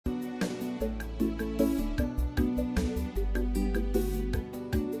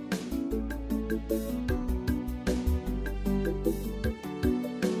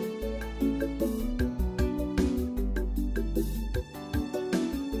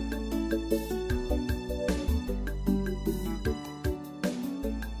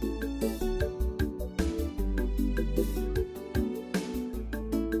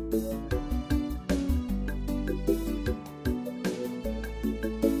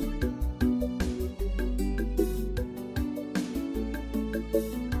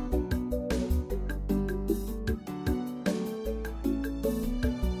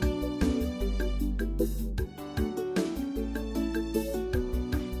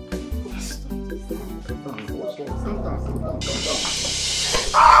calm down.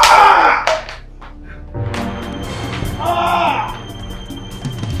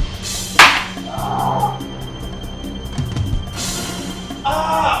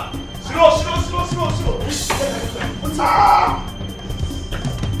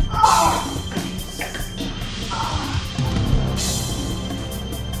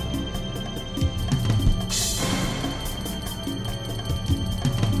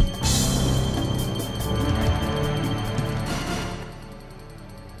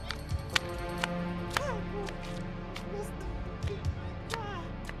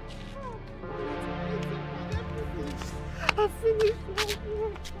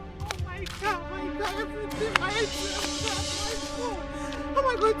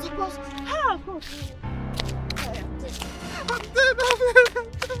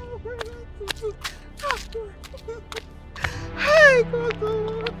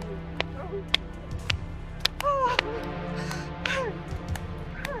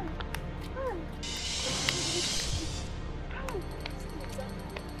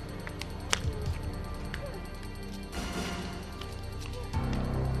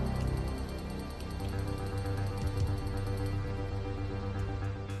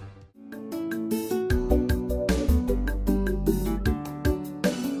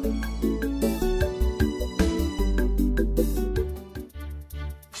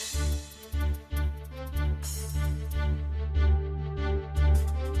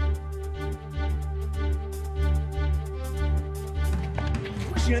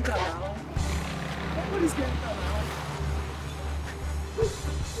 Enter now. Nobody's getting enter now.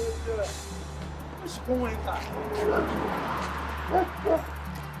 What's going on?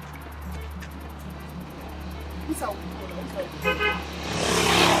 What's out?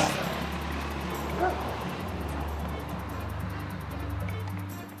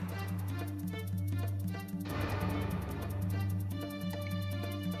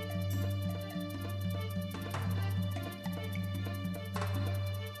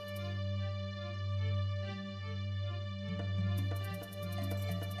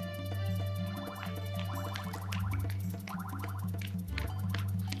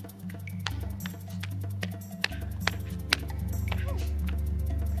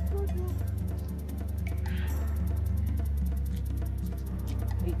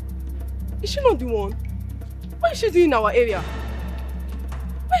 Is she not the one? What is she doing in our area?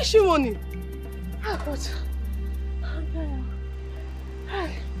 Where is she running? Ah, God.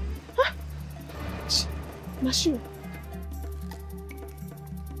 Nashu.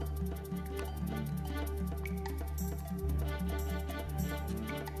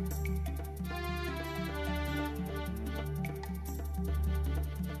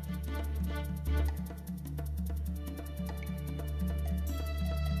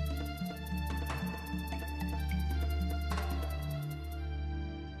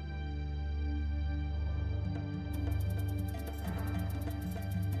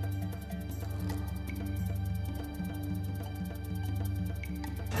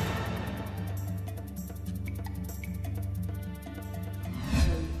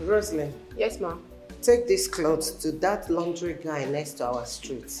 Roslyn. Yes, ma'am. Take these clothes to that laundry guy next to our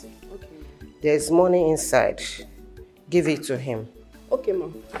street. Okay. There's money inside. Give it to him. Okay,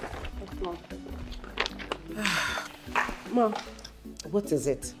 ma'am. Ma'am. What is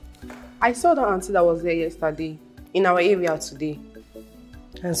it? I saw the auntie that was there yesterday in our area today.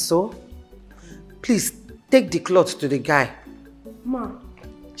 And so? Please, take the clothes to the guy. Ma,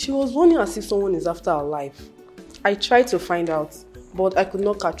 she was running as if someone is after her life. I tried to find out, but I could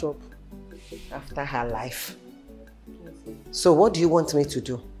not catch up. After her life? So what do you want me to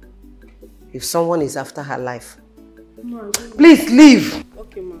do? If someone is after her life? Ma, please leave!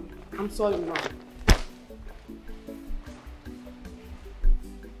 Okay, ma. I'm sorry, ma.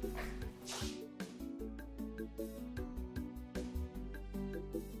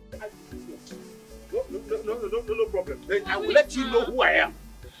 No problem. Then I will let you know who I am.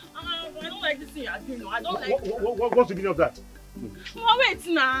 I don't like this thing you're doing. I don't like it. What's the meaning of that? Wait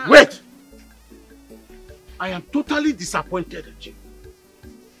now. Wait! I am totally disappointed at you.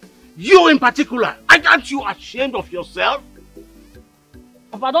 You in particular. Aren't you ashamed of yourself?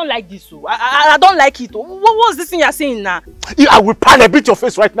 I don't like this. So I don't like it. What's this thing you're saying now? I will pan a bit your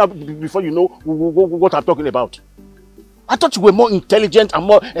face right now before you know what I'm talking about. I thought you were more intelligent and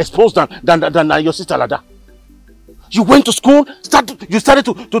more exposed than your sister Lada. You went to school, you started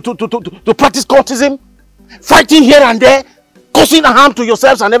to practice courtism, fighting here and there, causing harm to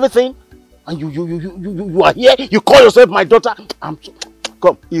yourselves and everything. And you are here, you call yourself my daughter.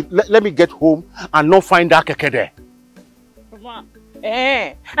 Come, let me get home and not find that keke there. Papa,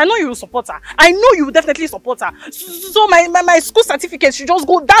 I know you will support her. I know you will definitely support her. So my school certificate should just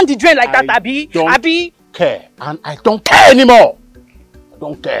go down the drain like that, Abby. Don't care. And I don't care anymore. I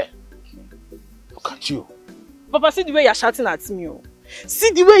don't care. Look at you. Papa, see the way you're shouting at me. Oh.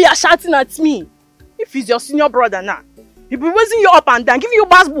 See the way you're shouting at me. If he's your senior brother now, he'll be raising you up and down, giving you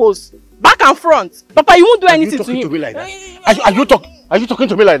basketballs, back and front. Papa, you won't do anything to him. Are you talking to me like that? Are you talking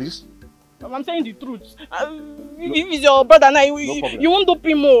to me like this? I'm saying the truth. If he's your brother now, you won't do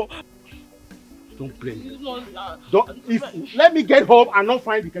him more. Don't blame me. Let me get home and not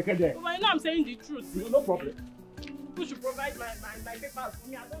find the keke there. But I know I'm saying the truth. No problem. You should provide my papers for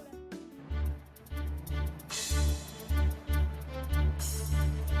me. I don't like.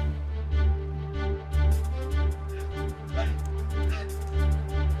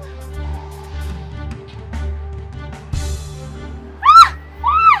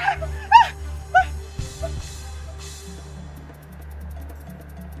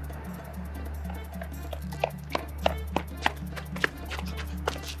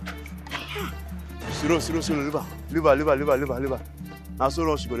 Siro, leave her. Now so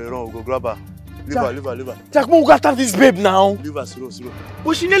long she go run, we go grab her. Leave her. Jack, we got to have this babe now. Leave her, Siro.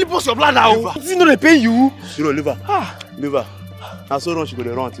 But she nearly bust your blood now. Did you know they pay you? Siro, leave her. Now so long she go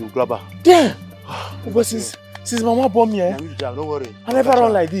run until we grab her. Damn. But since mama born me, Don't worry. I never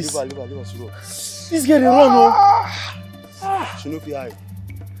run like this. Leave her, Siro. This girl they run, no. She no fit hide.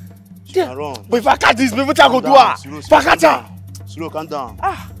 She can run. But if I catch this, baby, what I go do her? If I catch her. Siro, calm down.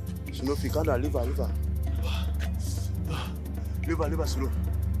 She no fit, calm down. Leave her. Leave her, Siro.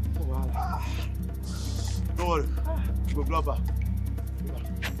 Oh, wow. Don't worry. Go grab her.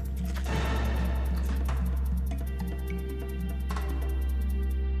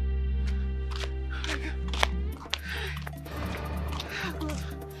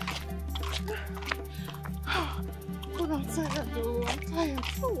 God, I'm tired though. I'm tired.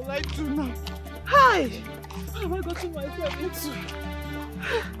 What will I do now? Hi! What have I gotten myself into?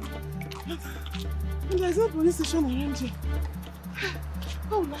 And there's no police station around here.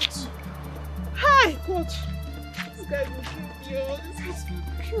 What will I do? Hi! God! This guy will kill you. This house will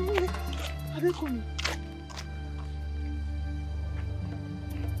kill me. Are they coming?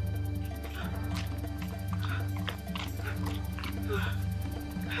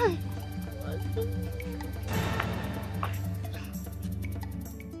 Hi!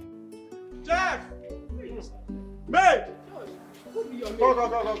 Jeff! Babe! Go.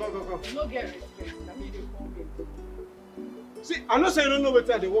 No get respect. I mean, you call me. See, I'm not saying you don't know where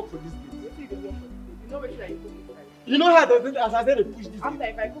they work for this day. You see the work for this. You know where I put it. You know how as I said they push this After day.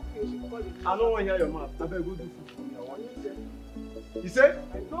 if I cook you, she call it. I don't want to hear your mouth. I better go do food for me. I want you. You say?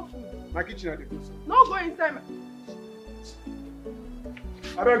 I no food. My kitchen at the close. No go inside my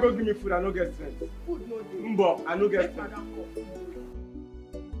I better go give me food. I don't get strength. food no day. Mbo, I don't get Let strength. madam cook.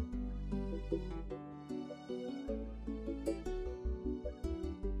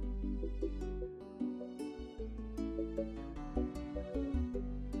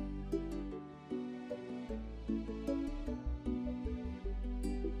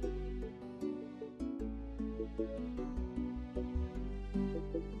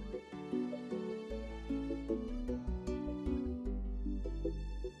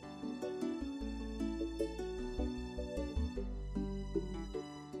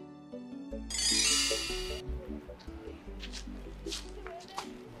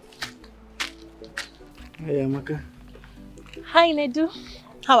 Hey, Amaka. Hi, Nedu.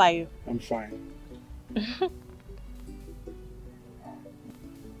 How are you? I'm fine.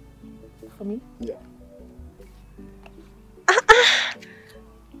 For me? Yeah.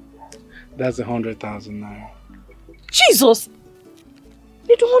 That's 100,000 naira. Jesus!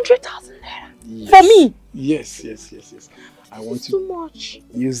 They do 100,000 naira. Yes. For me? Yes. I want It's you too much.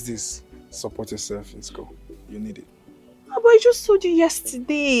 to use this. Support yourself in school. You need it. But I just told you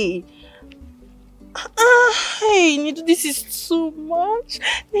yesterday. Hey, Nedu, this is too much.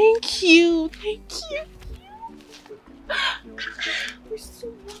 Thank you. It's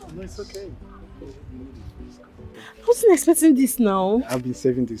too much. No, it's okay. I wasn't expecting this now. I've been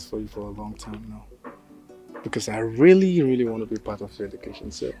saving this for you for a long time now. Because I really want to be part of your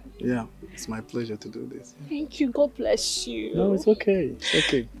education. So, yeah, it's my pleasure to do this. Thank you. God bless you. No, it's okay. It's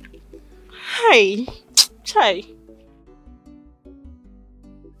okay. Hi. Chai.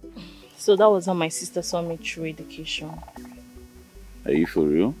 So that was how my sister saw me through education. Are you for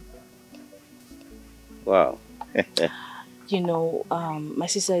real? Wow. You know, my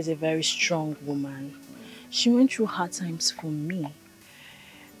sister is a very strong woman. She went through hard times for me.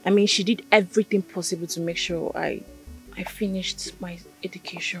 I mean, she did everything possible to make sure I finished my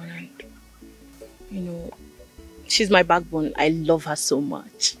education and, you know, She's my backbone. I love her so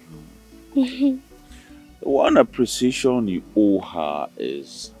much. One appreciation you owe her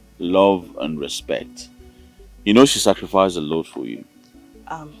is love and respect. You know she sacrificed a lot for you.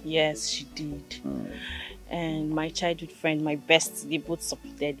 Yes, she did. And my childhood friend, my bestie, they both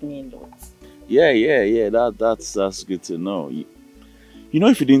supported me a lot. Yeah. That's good to know. You know,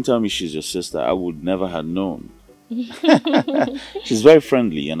 if you didn't tell me she's your sister, I would never have known. She's very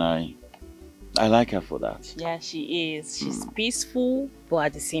friendly, and I like her for that. Yeah, she is. She's peaceful, but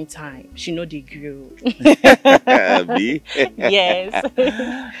at the same time, she know the girl. Me? Yes.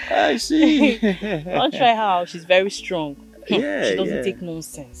 I see. Don't try her out. She's very strong. Yeah, she doesn't take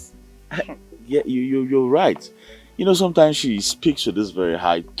nonsense. Yeah, you're right. You know, sometimes she speaks with this very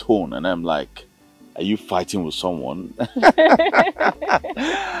high tone, and I'm like, are you fighting with someone? Well,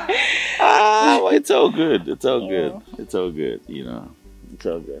 it's all good. It's all good. It's all good, you know. It's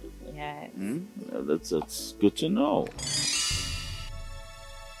all good. Yes. That's good to know.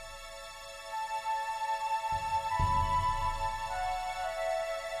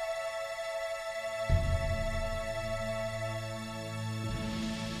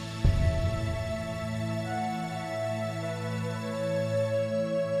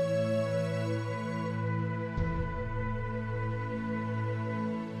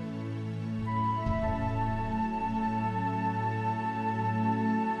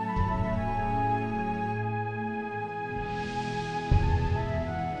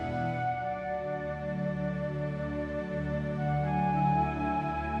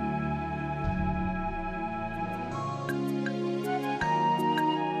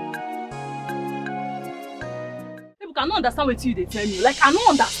 I don't understand what you they tell me. Like, I don't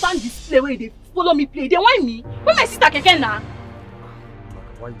understand this play where they follow me play. They want me. When my sister keke now?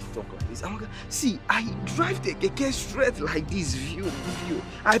 Why you talk like this? See, I drive the keke straight like this view.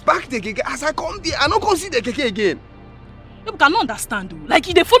 I park the keke. As I come there, I don't come see the keke again. I don't understand though. Like,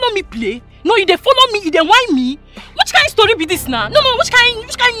 you they follow me play. No, you they follow me, you they whine me. Which kind of story be this now? No, which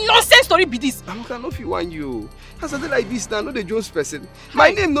kind nonsense story be this? I don't know if you want you. As I say like this now, not the Jones person. My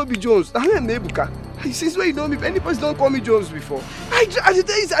name no be Jones. I name Nebuka. Since when you know me, if any person don't call me Jones before. I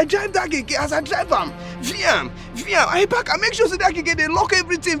drive that keke as I drive them. VM. I back. I make sure so that keke they lock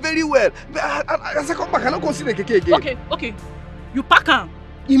everything very well. But as I come back, I don't consider the keke again. Okay. You pack him.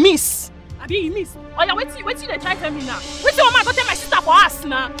 You miss. You miss. Oh yeah, wait till they try to tell me now. Wait till mama go tell my sister for us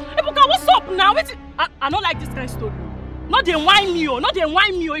now. Ebuka, what's up now? Wait till... I don't like this kind of story. Not they whine me, not they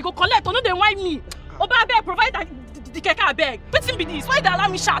whine me. You go collect, or not they whine me. Oba abeg, provide the keke abeg. Wetin be this? Why they allow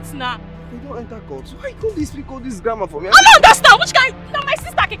me shots now? You don't enter court. Why you call this grammar for me? I don't understand. Which kind? Now my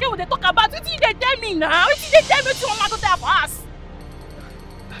sister keke will they talk about? Wetin they tell me now? Wetin they tell me? Wetin mama go tell for us?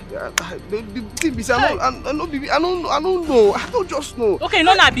 The thing is, I don't know. I don't just know. Okay,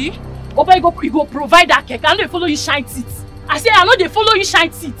 no Nabi. Oba you go provide that keke. I know they follow you shine teeth. I say I know they follow you shine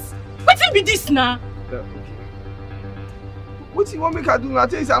teeth. Wetin be this now? What you want me to do? I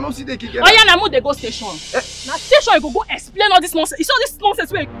tell you, I don't see the keke. Oh yeah, now they go station. Now station you go explain all this nonsense. You saw this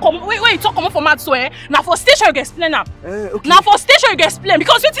nonsense where you talk come from mouth so now for station you go explain now. Okay. Now for station you go explain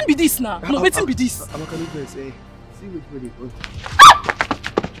because wetin be this now? No, wetin be this? I'm gonna go say, see which way they go.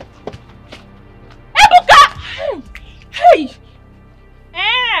 Ebuka! Hey!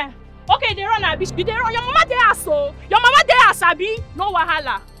 Okay, they run Abi. They run. Your mama dey house so. Your mama dey house Abi. No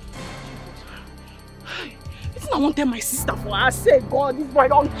wahala. I won't tell my sister for her sake. God, this boy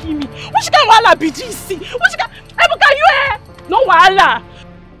don't kill me. Which kind of wahala be this? Which kind? Ebuka, you here? No wahala.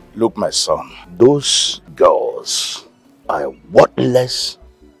 Look, my son, those girls are worthless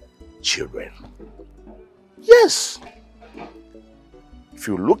children. Yes. If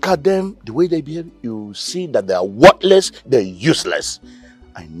you look at them, the way they behave, you see that they are worthless, they're useless.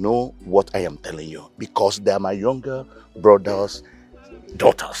 I know what I am telling you because they are my younger brother's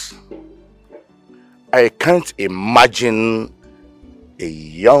daughters. I can't imagine a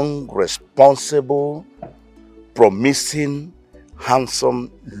young, responsible, promising,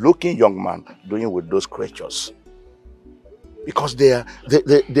 handsome looking young man doing with those creatures. Because they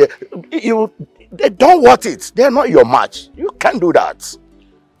don't want it. They're not your match. You can't do that.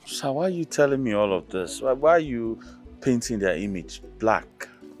 So why are you telling me all of this? Why are you painting their image black?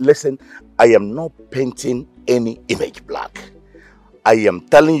 Listen, I am not painting any image black. I am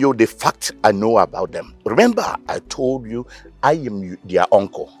telling you the fact I know about them. Remember, I told you I am their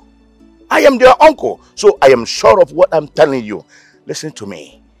uncle. I am their uncle, so I am sure of what I'm telling you. Listen to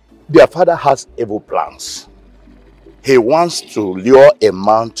me. Their father has evil plans. He wants to lure a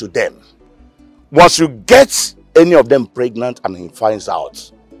man to them. Once you get any of them pregnant and he finds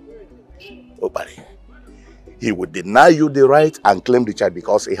out, nobody, he would deny you the right and claim the child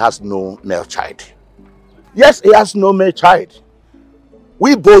because he has no male child. Yes, he has no male child.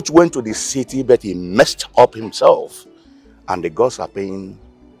 We both went to the city, but he messed up himself. And the gods are paying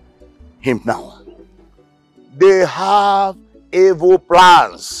him now. They have evil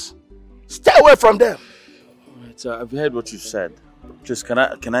plans. Stay away from them. Alright, I've heard what you said. Just can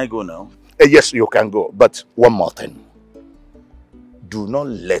I go now? Yes, you can go. But one more thing. Do not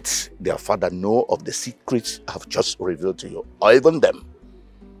let their father know of the secrets I've just revealed to you, or even them.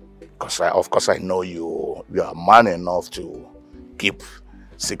 Because of course I know you are man enough to keep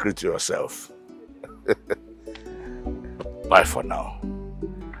secret to yourself. Bye for now.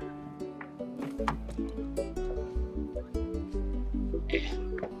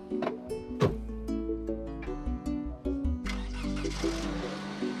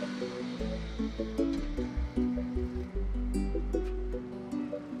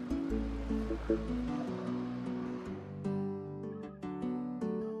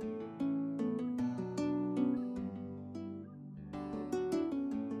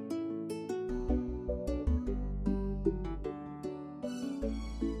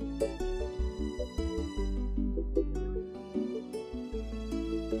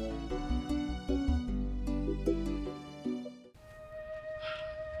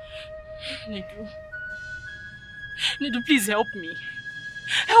 Nidu, please help me.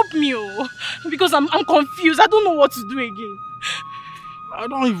 Help me, oh. Because I'm confused. I don't know what to do again. I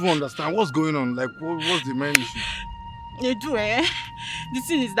don't even understand what's going on. Like, what's the main issue? Nidu, the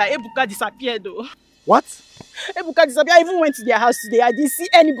thing is that Ebuka disappeared, though. What? Ebuka disappeared. I even went to their house today. I didn't see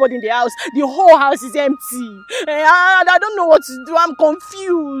anybody in the house. The whole house is empty. I don't know what to do. I'm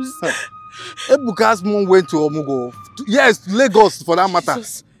confused. Ebuka's mom went to Omugo. Yes, Lagos for that matter.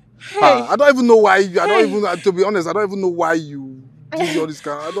 Jesus. Hey. I don't even know why. To be honest, I don't even know why you did all this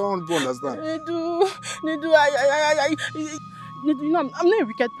kind. I don't even understand. Nidu, you know, I'm not a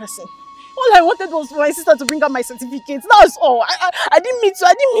wicked person. All I wanted was for my sister to bring out my certificates. That was all. I didn't mean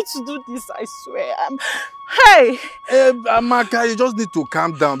to do this. I swear. Hey, Amaka, you just need to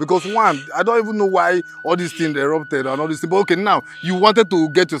calm down because one, I don't even know why all these things erupted and all this thing. But okay, now you wanted to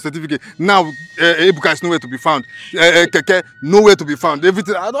get your certificate. Now Ebuka is nowhere to be found. Keke nowhere to be found.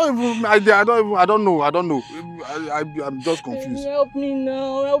 Everything. I don't know. I'm just confused. Help me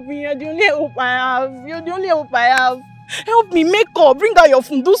now. Help me. You're the only hope I have. You're the only hope I have. Help me, make up. Bring out your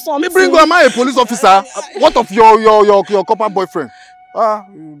phone. Do something. Bring am I a police officer? What of your copper boyfriend?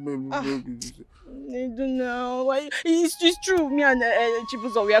 I don't know. It's true. Me and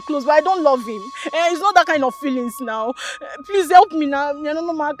Chibuzo, we are close, but I don't love him. It's not that kind of feelings now. Please help me now.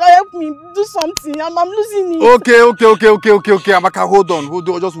 Help me. Do something. I'm losing it. Okay. Amaka, hold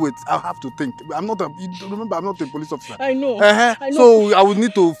on. Just wait. I have to think. Remember, I'm not a police officer. I know. I know. So I would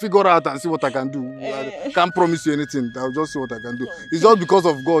need to figure out and see what I can do. I can't promise you anything. I'll just see what I can do. It's just because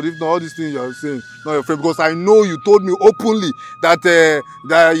of God. If not all these things you're saying, not your friend. Because I know you told me openly that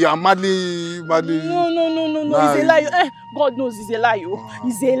you are madly. No. It's a lie. God knows it's a lie.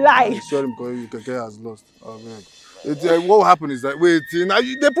 It's a lie. Sorry, because Keke has lost. What happened is that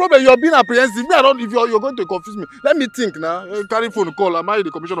the problem you're being apprehensive. If you're going to confuse me. Let me think now. Carry phone call. Am I the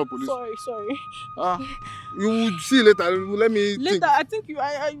commissioner of police? Sorry. You will see later. Let me think. Later, I think you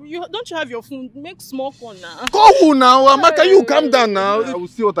don't you have your phone? Make small phone now. Call who now? Amaka, you calm down now. I will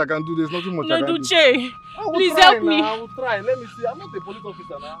see what I can do. There's nothing much I can do. Please help me. I will try. Let me see. I'm not a police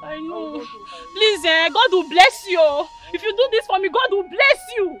officer now. I know. Please, God will bless you. If you do this for me, God will bless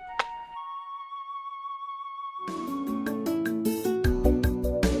you.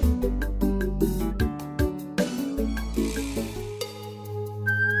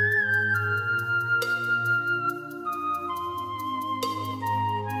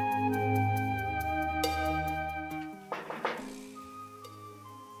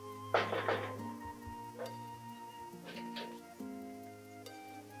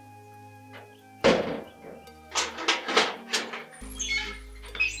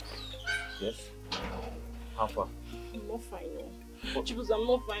 I'm not fine, no. Chibus, I'm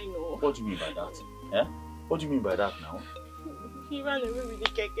not fine, no. What do you mean by that? Yeah? What do you mean by that now? He ran away with the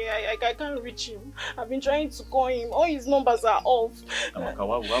keke. I can't reach him. I've been trying to call him. All his numbers are off. Amaka,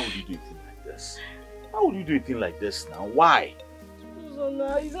 why would you do a thing like this? Why would you do a thing like this now? Why?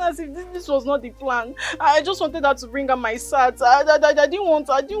 It's not as if this was not the plan. I just wanted her to bring her my sat. I didn't want.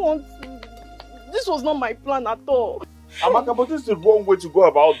 This was not my plan at all. Amaka, but this is the wrong way to go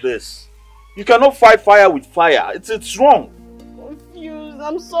about this. You cannot fight fire with fire. It's wrong. Confused.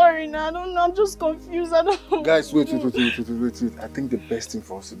 I'm sorry now. I don't know. I'm just confused. I don't know. Guys, wait. I think the best thing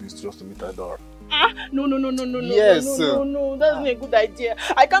for us to do is just to meet her door. No. Yes. No. That's not a good idea.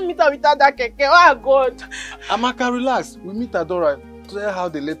 I can't meet her without that keke. Oh God. Amaka, relax. We meet her door tell her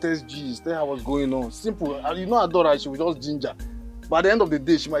the latest gist, tell her what's going on. Simple. And you know Adora, she was just ginger. But at the end of the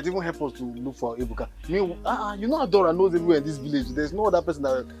day, she might even help us to look for Ebuka. I mean, you know Adora knows everywhere in this village. There's no other person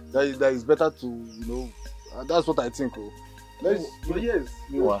that is better to, you know. That's what I think. Oh. But yes.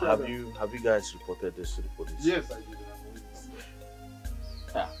 Meanwhile, have you guys reported this to the police? Yes, I did.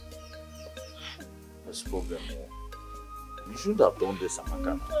 Yeah. That's problem. You shouldn't have done this,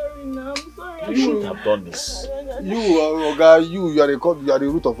 Amaka. I'm sorry. You shouldn't have done this. You are the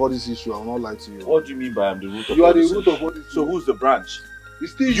root of all this issue. I will not lie to you. What do you mean by I'm the root of You all are the this root issue? of all this. So who's the branch?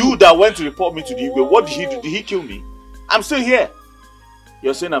 It's still You that went to report me to the Igwe. What did he do? Did he kill me? I'm still here.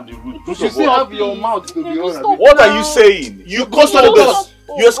 You're saying I'm the root You of still what? have your mouth to be honest. What are you saying? You caused all of this.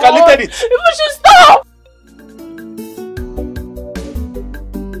 You escalated it. You should stop!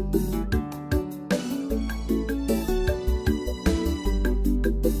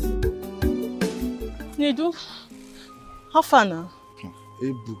 Nedu, how far now?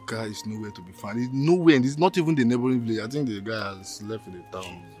 Ebuka is nowhere to be found. He's nowhere. It's not even the neighboring village. I think the guy has left the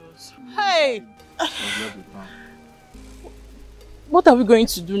town. Hey! What are we going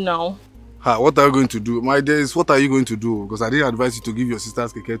to do now? What are you going to do? My dear, what are you going to do? Because I didn't advise you to give your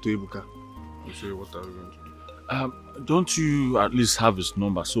sister's keke to Ebuka. I'll show you what are you going to do. Don't you at least have his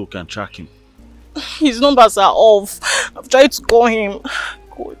number so we can track him? His numbers are off. I've tried to call him.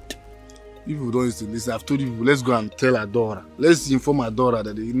 God. If you don't listen, I've told you, let's go and tell Adora. Let's inform Adora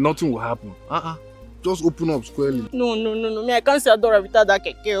that nothing will happen. Just open up squarely. No. Me, I can't see Adora without that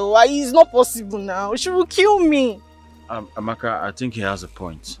keke. It's not possible now. She will kill me. Amaka, I think he has a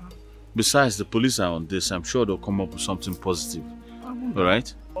point. Besides, the police are on this. I'm sure they'll come up with something positive.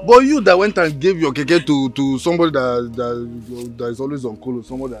 Alright? But you that went and gave your keke to somebody that is always on colos,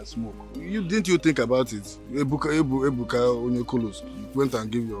 somebody that smoke. Didn't you think about it? Ebuka on your colos. You went and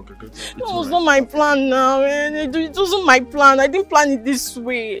gave your keke. It was not my plan now, man. It wasn't my plan. I didn't plan it this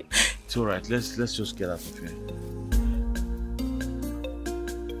way. It's alright. Let's just get out of here.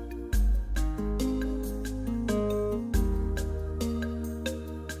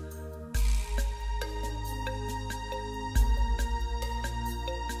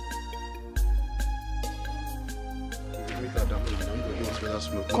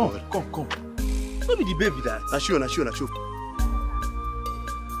 Come. Don't be the baby that. Na show.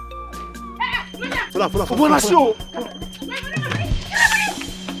 Follow.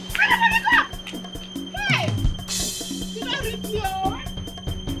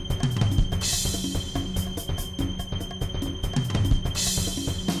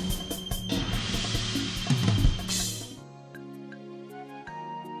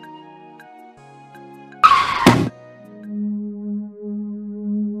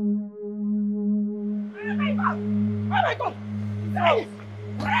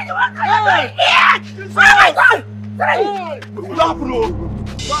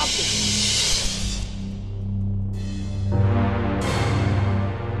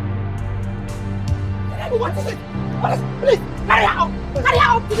 What is it? Please, carry her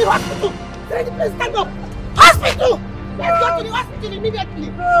out to the hospital. Please stand up. Hospital! Let's go to the hospital immediately.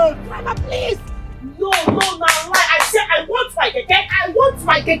 Mama, please. No, now I said I want my keke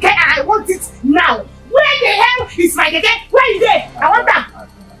and I want it now. Where the hell is my keke? Where is it? I want that.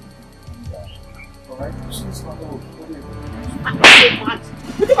 Alright,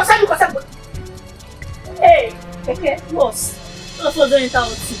 hey, keke, lost. That's what they're in town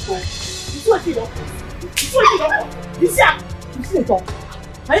people. You see what you don't. You see it all.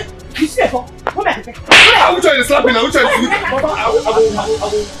 Hey? You see it all. Come here. I will try to slap you now. I will try to slap you. Mama, I will.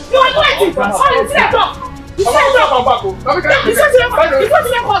 You are doing it. Sorry, you see it all. You see it all. You see it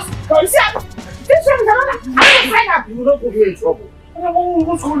all. You see it all. This one is another. I will find out. You don't put me in trouble.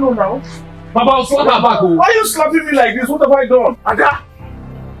 What's going on now? Baba, I'll slap her back. Why are you slapping me like this? What have I done? Ada!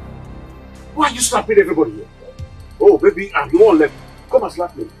 Why are you slapping everybody here? Oh, baby, I'm the one left. Come and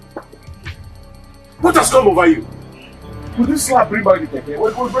slap me. What has come over you? Could you slap bring back the keke?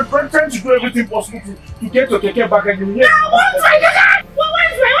 We're trying to do everything possible to get your keke back and you I want my keke!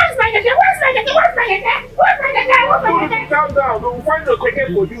 Where's my keke? Calm down. We'll find your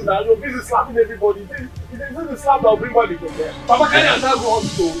keke for you now. You're busy slapping everybody. This is the slap that will bring back the keke. Papa, can you now go on to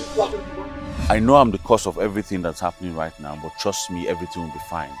slap everybody? I know I'm the cause of everything that's happening right now, but trust me, everything will be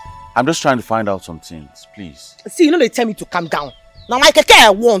fine. I'm just trying to find out some things, please. See, you know they tell me to calm down. Now my keke I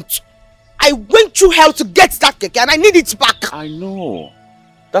want. I went through hell to get that keke and I need it back. I know.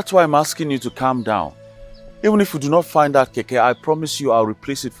 That's why I'm asking you to calm down. Even if you do not find that keke, I promise you I'll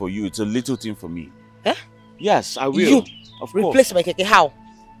replace it for you. It's a little thing for me. Eh? Yes, I will. You of course. Replace my keke, how?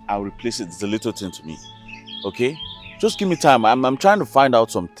 I'll replace it. It's a little thing to me. Okay? Just give me time. I'm trying to find out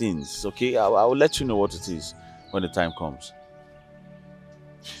some things. Okay? I will let you know what it is when the time comes.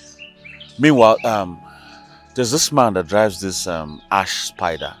 Meanwhile, there's this man that drives this ash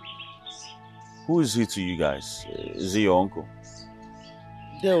spider. Who is he to you guys? Is he your uncle?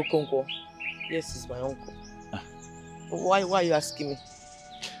 The uncle. Yes, he's my uncle. Why are you asking me?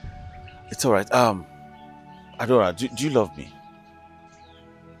 It's alright. Adora, do you love me?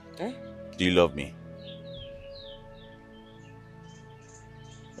 Eh? Do you love me?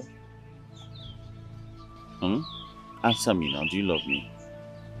 Answer me now. Do you love me?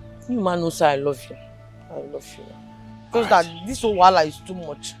 You man knows I love you. I love you. Because that this whole wala is too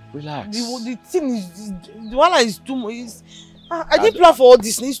much. Relax. The thing is, the wala is too much. I didn't plan for all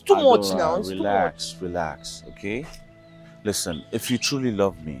this. It's too much now. It's Relax, okay? Listen, if you truly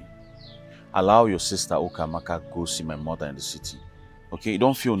love me, allow your sister Okamaka go see my mother in the city. Okay?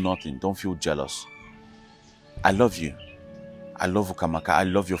 Don't feel nothing. Don't feel jealous. I love you. I love Okamaka. I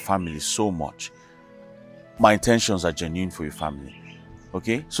love your family so much. My intentions are genuine for your family.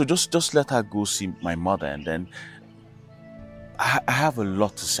 Okay? So just let her go see my mother, and then I have a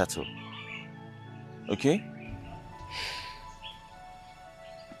lot to settle. Okay?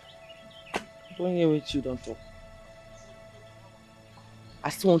 Don't hear what you don't talk. I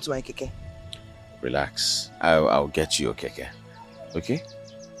still want my keke. Relax. I'll get you a keke. Okay?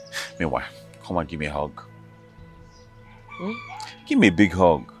 Meanwhile, come and give me a hug. Give me a big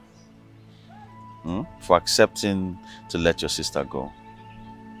hug. For accepting to let your sister go.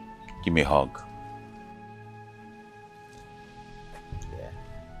 Give me a hug.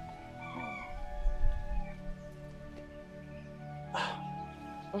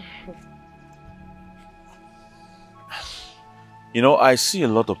 You know, I see a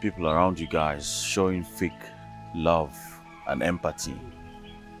lot of people around you guys showing fake love and empathy.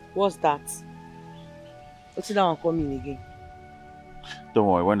 What's that? What's that one coming again? Don't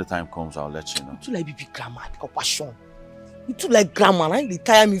worry, when the time comes, I'll let you know. You too like baby grammar, compassion. You too like grammar, and they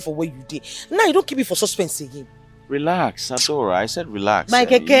tire me for where you did. Now you don't keep it for suspense again. Relax, Adora. I said relax. My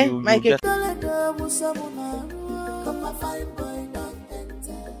keke, my keke.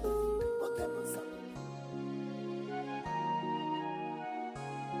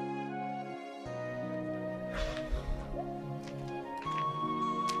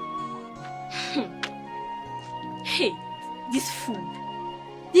 Hey, this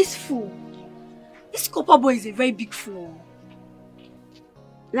fool. This copper boy is a very big fool.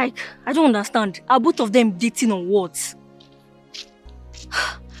 Like, I don't understand. Are both of them dating or what?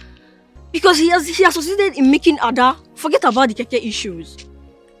 Because he has succeeded in making Ada forget about the keke issues.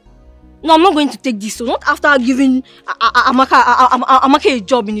 No, I'm not going to take this. So not after giving Amaka a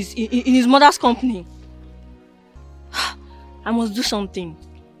job in his mother's company. I must do something.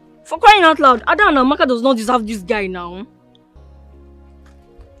 For crying out loud, Ada and Amaka does not deserve this guy now.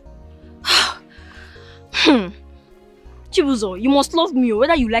 Chibuzo, you must love me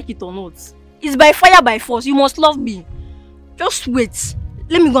whether you like it or not. It's by fire by force. You must love me. Just wait.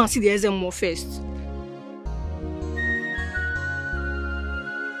 Let me go and see the SMO first.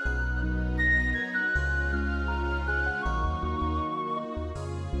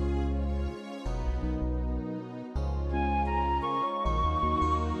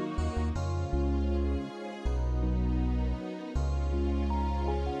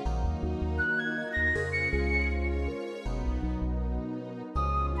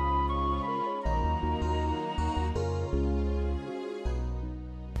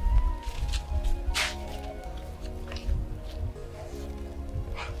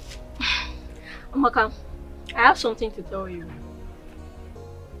 Amaka, I have something to tell you.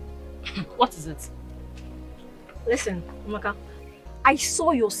 What is it? Listen, Amaka, I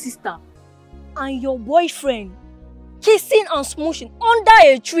saw your sister and your boyfriend kissing and smooshing under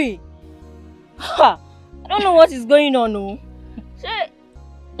a tree. Ha! I don't know what is going on, no.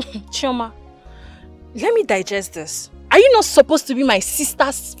 Chioma, let me digest this. Are you not supposed to be my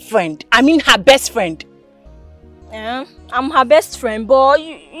sister's friend? I mean her best friend. Yeah, I'm her best friend, but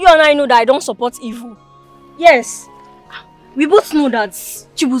you and I know that I don't support evil. Yes, we both know that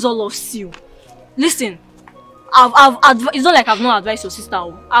Chibuzo loves you. Listen, it's not like I've not advised your sister.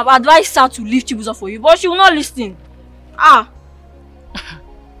 I've advised her to leave Chibuzo for you, but she will not listen.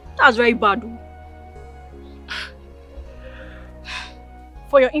 That's very bad.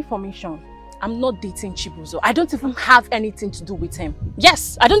 For your information, I'm not dating Chibuzo. I don't even have anything to do with him.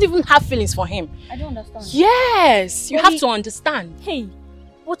 Yes, I don't even have feelings for him. I don't understand. Yes, you have to understand. Hey,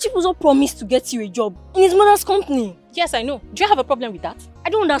 but Chibuzo promised to get you a job in his mother's company. Yes, I know. Do you have a problem with that? I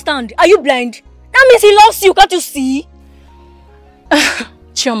don't understand. Are you blind? That means he loves you, can't you see?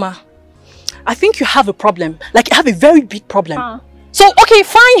 Chioma, I think you have a problem. Like, you have a very big problem. So, okay,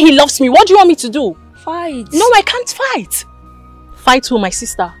 fine, he loves me. What do you want me to do? Fight. No, I can't fight. Fight with my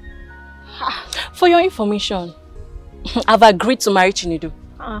sister. For your information, I've agreed to marry Chinedu.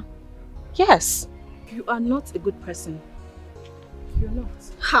 Yes. You are not a good person. You're not.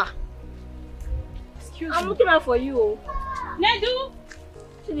 Ha! Excuse I'm me. looking out for you. Oh. Nedu!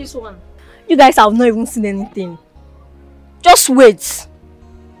 See this one. You guys have not even seen anything. Just wait.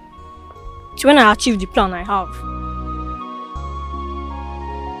 Till when I achieve the plan I have.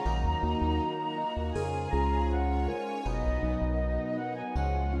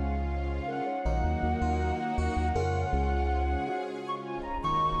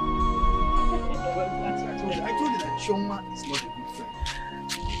 I told you that Choma is not a good friend.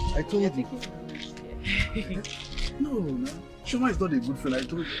 I told you. No. Choma is not a good friend. I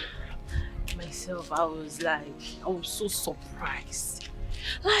told you. Myself, I was so surprised.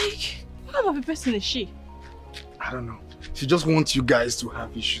 Like, what kind of a person is she? I don't know. She just wants you guys to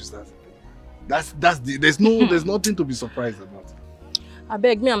have issues. That's there's nothing to be surprised about. I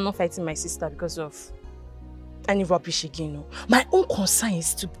beg me, I'm not fighting my sister because of any rubbish again. No. My own concern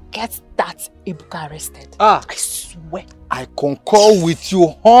is to get that Ebuka arrested. I swear. I concur with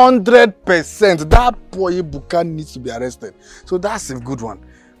you 100%. That boy Ebuka needs to be arrested. So that's a good one.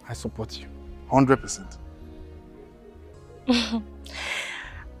 I support you 100%.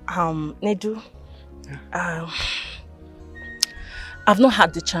 Nedu, I've not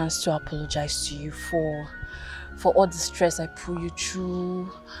had the chance to apologize to you for all the stress I put you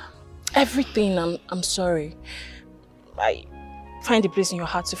through. Everything. I'm sorry. I find a place in your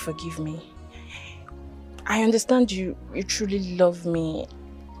heart to forgive me. I understand you truly love me.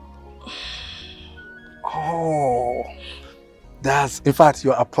 Oh, in fact,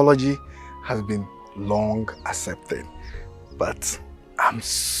 your apology has been long accepted. But I'm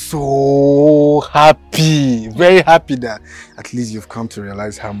so happy, very happy that at least you've come to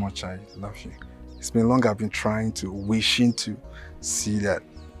realize how much I love you. It's been long I've been wishing to see that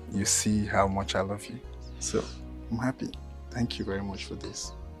you see how much I love you. So, I'm happy. Thank you very much for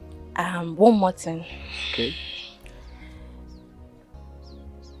this. One more thing. Okay.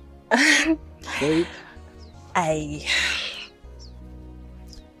 Wait. I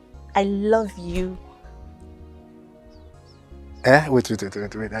love you. Wait. I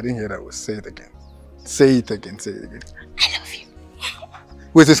didn't hear that. Say it again. Say it again. I love you.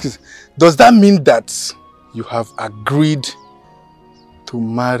 Wait, excuse me. Does that mean that you have agreed to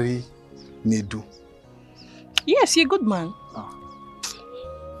marry Nedu? Yes, you're a good man.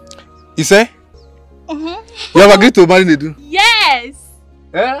 You say? You have agreed to marry Nedu? Yes!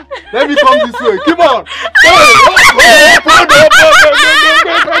 Let me come this way. Come on!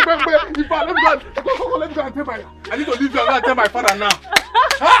 Let me go and tell my... I need to leave you and tell my father now.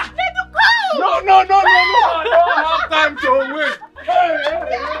 No! I don't have time to wait.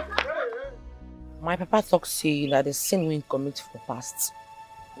 My papa talk say that the sin we commit for past.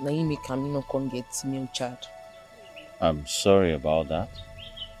 Now you make him not come get male child. I'm sorry about that.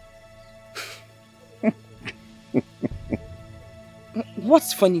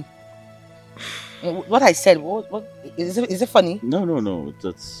 What's funny? What I said, what is it funny? No,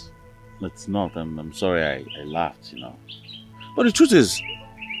 that's not. I'm sorry I laughed, you know. But the truth is,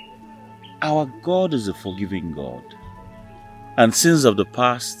 our God is a forgiving God. And sins of the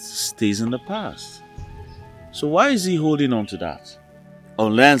past stays in the past. So why is he holding on to that?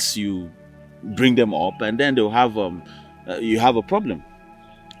 Unless you bring them up and then they'll have you have a problem.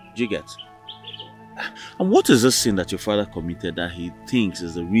 Do you get? And what is this sin that your father committed that he thinks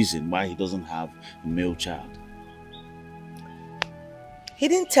is the reason why he doesn't have a male child? He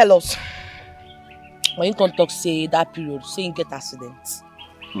didn't tell us. When you can talk, say that period, say you get accidents.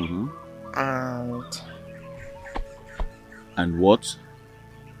 And what?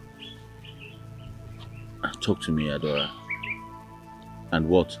 Talk to me, Adora. And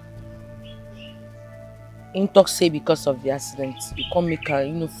what? In talk say because of the accident, you can't make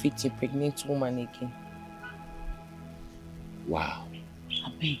her, fit a pregnant woman again. Wow. I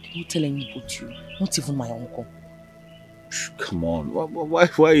beg, don't tell anybody but you. Not even my uncle. Come on. Why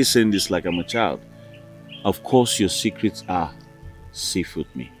are you saying this like I'm a child? Of course your secrets are safe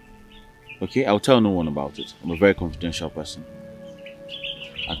with me. Okay? I'll tell no one about it. I'm a very confidential person.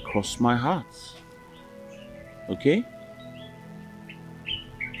 I cross my heart. Okay?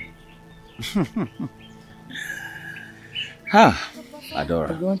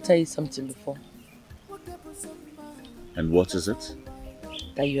 Adora. I want to tell you something before. And what is it?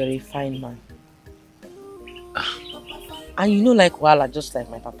 That you're a fine man. And you know like Wala, just like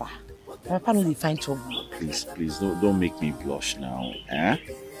my papa. My papa knows he find trouble. Please, don't make me blush now. Eh?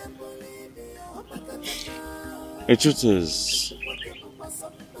 The truth is,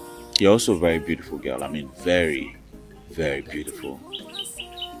 you're also a very beautiful girl. I mean, very, very beautiful.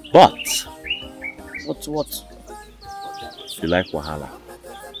 But What? you like wahala.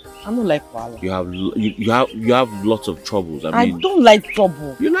 I don't like wahala. You have lots of troubles. I mean, don't like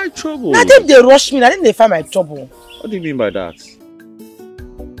trouble. you like trouble. I think they rush me. I think they find my trouble. What do you mean by that?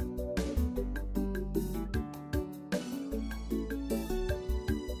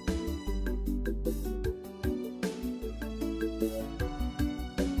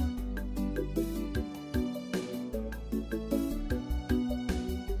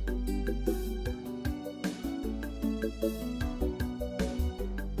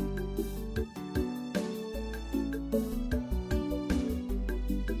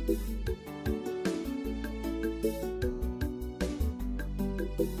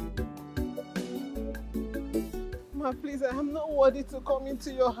 Ma, please, I am not worthy to come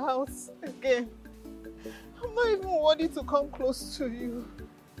into your house again. I'm not even worthy to come close to you.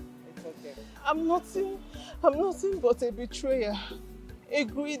 It's okay. I'm nothing but a betrayer, a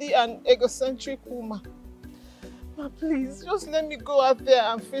greedy and egocentric woman. Ma, please, just let me go out there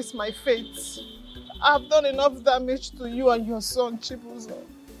and face my fate. I've done enough damage to you and your son, Chibuzo.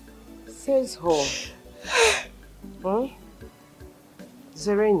 Says who? Huh?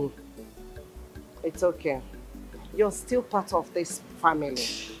 Zereni, it's okay. You're still part of this family.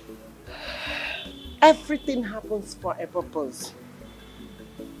 Everything happens for a purpose.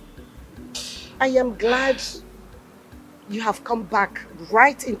 I am glad you have come back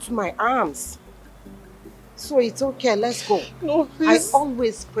right into my arms. So it's okay, let's go. No, please. I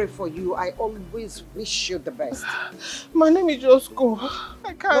always pray for you. I always wish you the best. Ma, let me just go.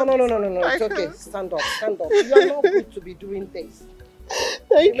 I can't. No. It's okay. Stand up. You are not good to be doing this.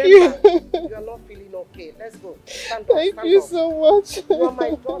 Thank you. You are not feeling okay. Let's go. Stand up. Thank you so much. You are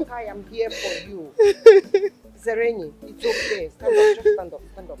my daughter. I am here for you. Zereni, it's okay. Stand up. Just stand up.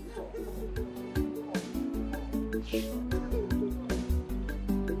 Stand up.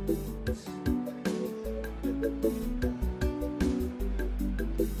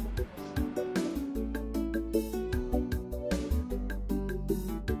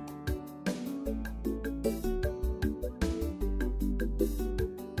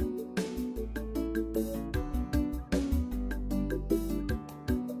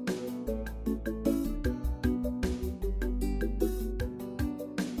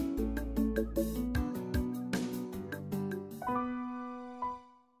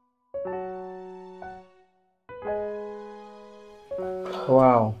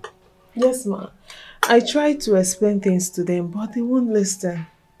 Wow. Yes, ma. I tried to explain things to them, but they won't listen.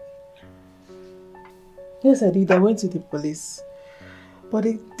 Yes, I did. I went to the police. But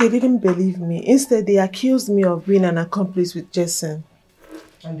they didn't believe me. Instead, they accused me of being an accomplice with Jason.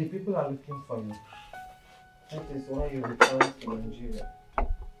 And the people are looking for you. That is why you returned to Nigeria.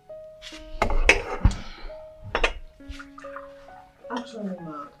 Actually,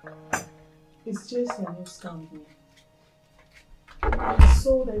 ma, it's Jason who scammed me. He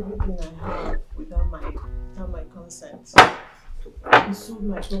sold everything I had without my consent. He sold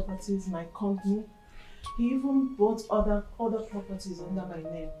my properties, my company. He even bought other properties under my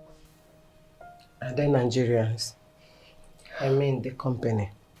name. Are they Nigerians? I mean the company.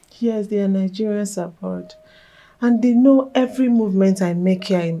 Yes, they are Nigerians abroad. And they know every movement I make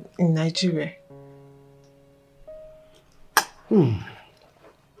here in Nigeria.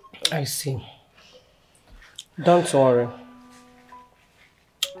 I see. Don't worry.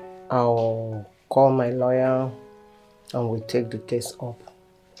 I'll call my lawyer and we'll take the case up.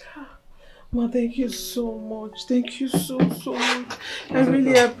 Ma, thank you so much. Thank you so much. I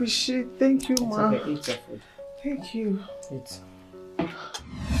really appreciate it. Thank you, ma. Okay, eat your food. Thank you. Eat.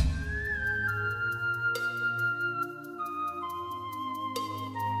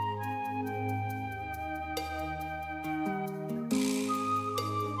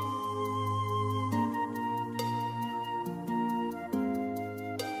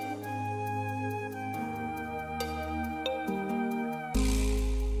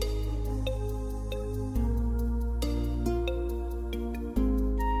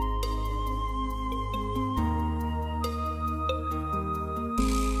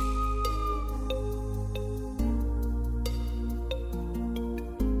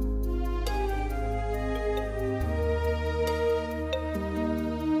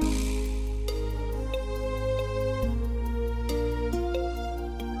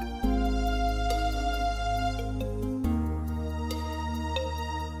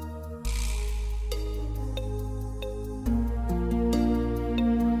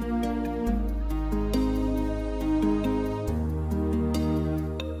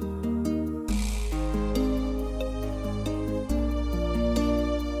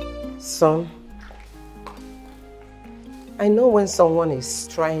 Son, I know when someone is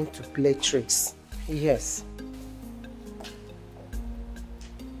trying to play tricks. Yes.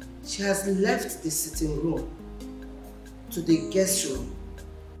 She has left the sitting room to the guest room.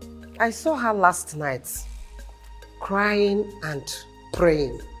 I saw her last night crying and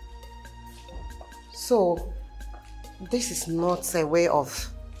praying. So, this is not a way of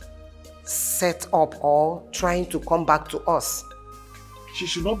set up or trying to come back to us. She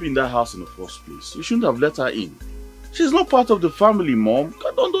should not be in that house in the first place. You shouldn't have let her in. She's not part of the family, Mom.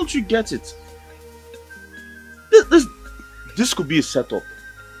 Don't you get it? This could be a setup.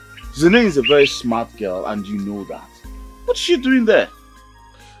 Zene is a very smart girl and you know that. What's she doing there?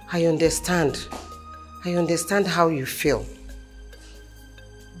 I understand. I understand how you feel.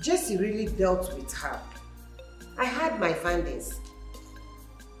 Jessie really dealt with her. I had my findings.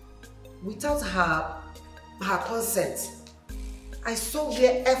 Without her consent, I saw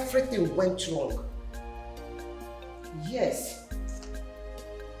where everything went wrong. Yes.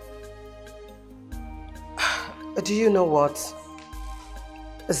 Do you know what?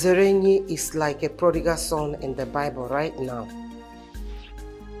 Zereni is like a prodigal son in the Bible right now.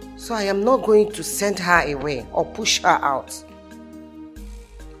 So I am not going to send her away or push her out.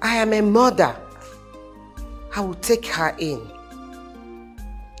 I am a mother. I will take her in.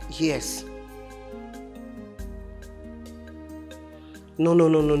 Yes. No.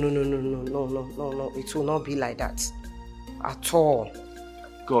 It will not be like that. At all.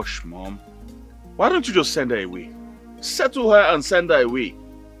 Gosh, Mom. Why don't you just send her away? Settle her and send her away.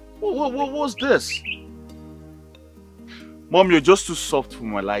 What's this? Mom, you're just too soft for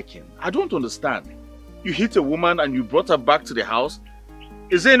my liking. I don't understand. You hit a woman and you brought her back to the house?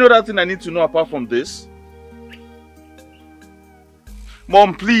 Is there any other thing I need to know apart from this?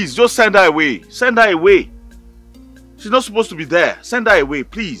 Mom, please, just send her away. Send her away. She's not supposed to be there. Send her away,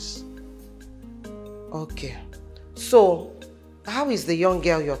 please. Okay. So, how is the young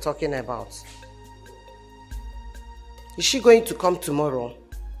girl you're talking about? Is she going to come tomorrow?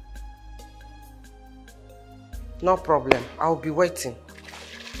 No problem. I'll be waiting.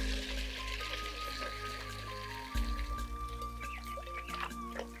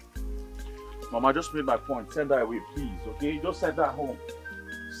 Mom, I just made my point. Send her away, please, okay? Just send her home.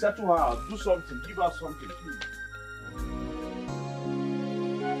 Settle her out. Do something. Give her something, please.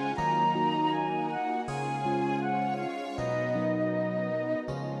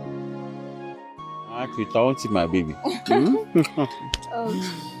 Actually, I want to see my baby.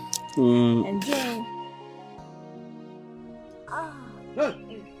 Enjoy.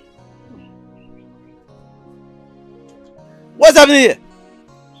 What's happening here?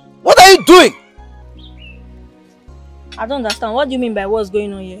 What are you doing? I don't understand. What do you mean by what's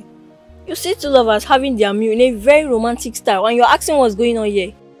going on here? You see two lovers having their meal in a very romantic style and you're asking what's going on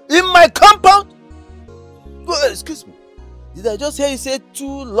here. In my compound? Excuse me. Did I just hear you say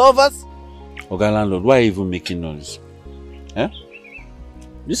two lovers? Oga landlord, why are you even making noise? Eh?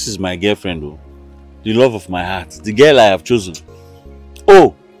 This is my girlfriend, though. The love of my heart. The girl I have chosen.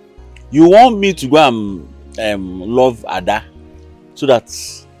 Oh, you want me to go and love Ada so that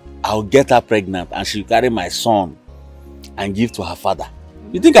I'll get her pregnant and she'll carry my son and give to her father?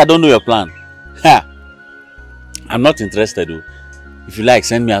 You think I don't know your plan? Ha! I'm not interested, though. If you like,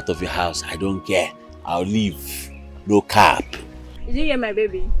 send me out of your house. I don't care. I'll leave. No cap. Did you hear my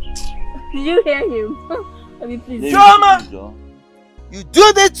baby? Did you hear him? Let me please. Drama! You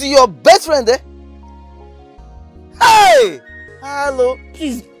do this to your best friend, eh? Hey! Hello.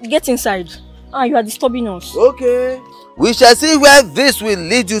 Please, get inside. You are disturbing us. Okay. We shall see where this will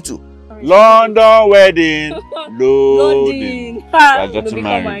lead you to. London wedding. Loading. I got to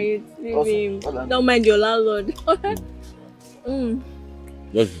marry. Don't mind your landlord.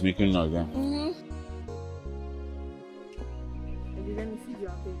 Just making noise again. Let me feed you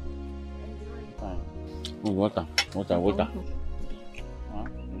a baby. Oh, water.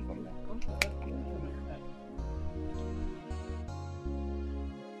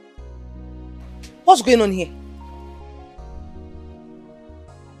 What's going on here?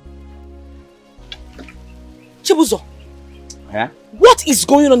 Chibuzo. Yeah? What is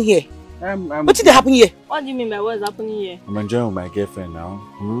going on here? What did happen here? What do you mean by what's happening here? I'm enjoying with my girlfriend now.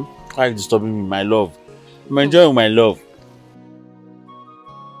 Why are you disturbing me, my love? I'm enjoying with my love.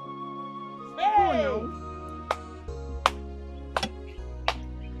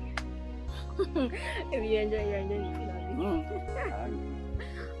 If you enjoy, you're enjoying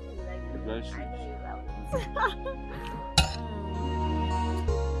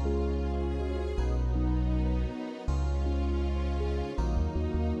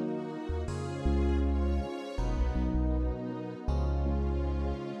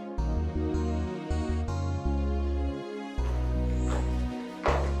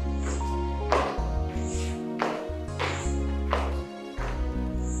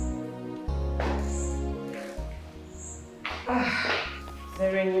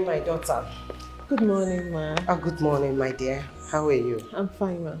my daughter. Good morning, ma. Oh, good morning, my dear. How are you? I'm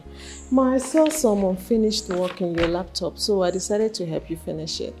fine, ma. Ma, I saw some unfinished work in your laptop, so I decided to help you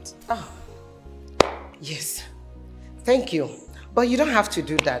finish it. Oh, yes. Thank you. But you don't have to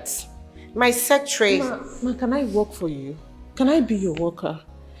do that. My secretary... Ma, can I work for you? Can I be your worker?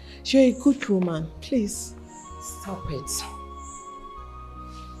 You're a good woman. Please. Stop it.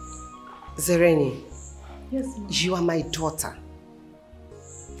 Zereni. Yes, ma. You are my daughter.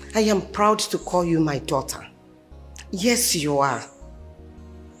 I am proud to call you my daughter. Yes, you are.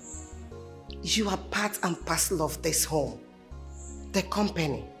 You are part and parcel of this home, the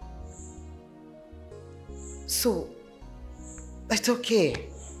company. So, it's okay.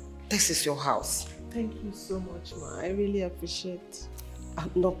 This is your house. Thank you so much, ma. I really appreciate.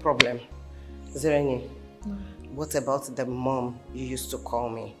 No problem. Zereni, what about the mom you used to call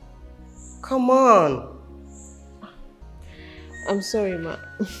me? Come on. I'm sorry, ma.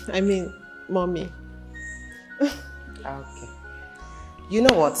 I mean, mommy. Okay. You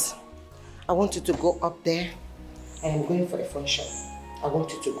know what? I want you to go up there. I am going for a function. I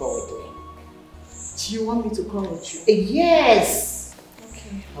want you to go with me. Do you want me to come with you? Yes!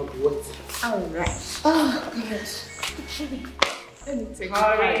 Okay. I'll be waiting. Alright. Oh, God. Let me take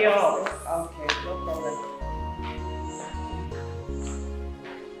Hurry up. Okay, no problem.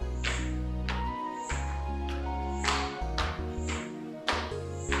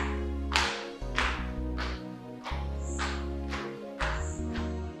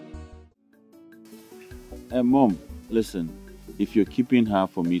 Mom, listen, if you're keeping her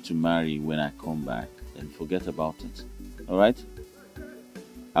for me to marry when I come back, then forget about it. Alright?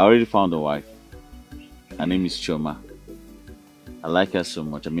 I already found a wife. Her name is Choma. I like her so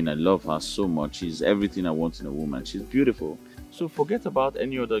much. I mean, I love her so much. She's everything I want in a woman. She's beautiful. So forget about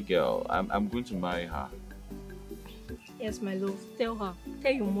any other girl. I'm going to marry her. Yes, my love. Tell her.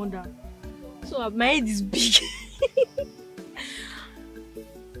 Tell your mother. So my head is big.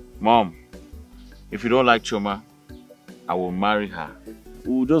 Mom, if you don't like Choma, I will marry her.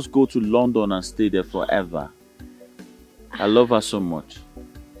 We'll just go to London and stay there forever. I love her so much.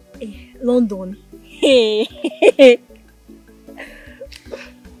 London.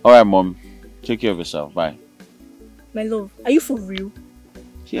 Alright, Mom. Take care of yourself. Bye. My love, are you for real?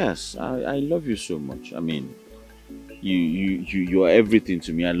 Yes, I love you so much. I mean, you're everything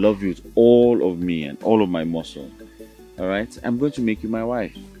to me. I love you with all of me and all of my muscle. Alright? I'm going to make you my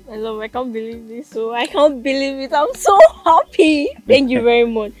wife. My love, I can't believe this. So I can't believe it. I'm so happy. Thank you very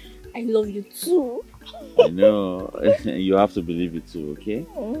much. I love you too. I know. You have to believe it too, okay?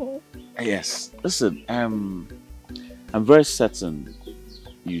 Yes. Listen, I'm very certain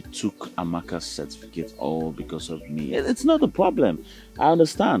you took Amaka's certificate all because of me. It's not a problem. I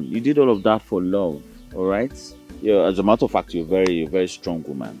understand. You did all of that for love, alright? As a matter of fact, you're a very strong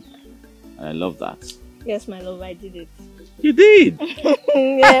woman. And I love that. Yes, my love, I did it. You did?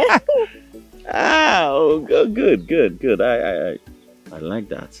 Yeah. Good. I like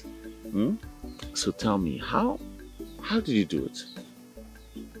that. So tell me, how did you do it?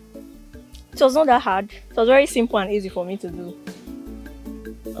 It was not that hard. It was very simple and easy for me to do.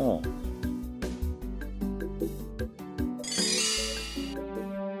 Oh.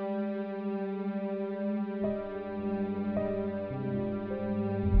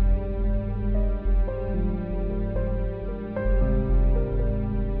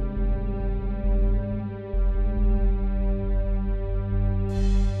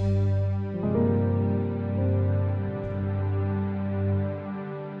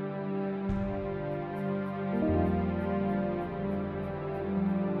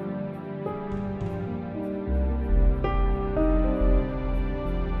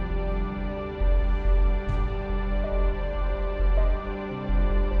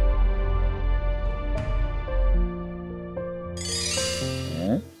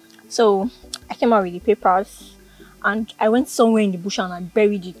 So I came out with the papers and I went somewhere in the bush and I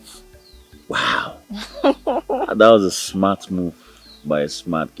buried it. Wow. That was a smart move by a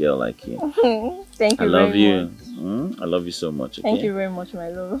smart girl like you. Thank you very much. I love you so much. Okay? Thank you very much, my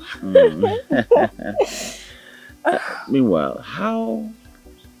love. Meanwhile, how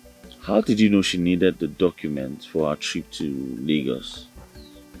did you know she needed the document for our trip to Lagos?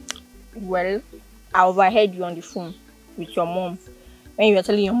 Well, I overheard you on the phone with your mom when you were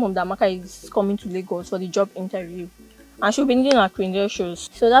telling your mom that Amaka is coming to Lagos for the job interview and she'll be needing her credentials.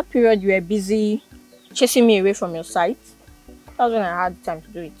 So that period you were busy chasing me away from your site. That was when I had time to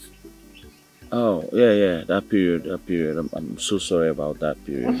do it. Oh, yeah, that period. I'm so sorry about that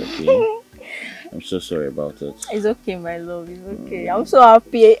period, okay? I'm so sorry about it. It's okay, my love. It's okay. I'm so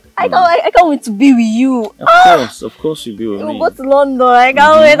happy. I can't wait to be with you. Of course you'll be with me. We'll go to London. I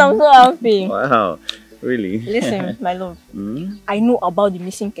can't wait. I'm so happy. Wow, really? Listen, my love. I know about the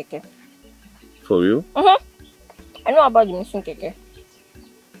missing keke. For real? I know about the missing keke.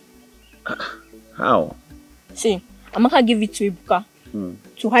 How? See, Amaka gave it to Ibuka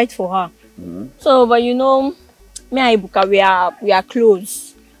to hide for her. So, but you know, me and Ibuka, we are close.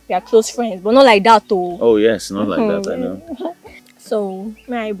 We are close friends, but not like that though. Oh yes, not like that, I know. So,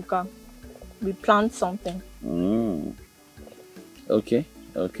 me and Ibuka, we planned something. Okay.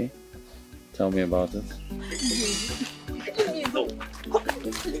 Tell me about it.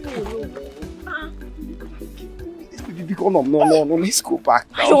 No, let's go back.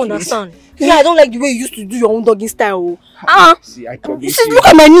 I don't understand. Yeah, I don't like the way you used to do your own doggy style. See, I promise you. Look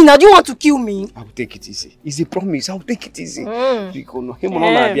at my knee now. Do you want to kill me? I'll take it easy. It's a promise. I'll take it easy. But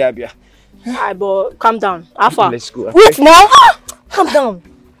calm down. Alpha. Let's go. Wait now. Calm down.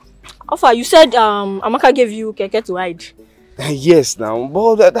 Alpha, you said Amaka gave you keke to hide. Yes, now.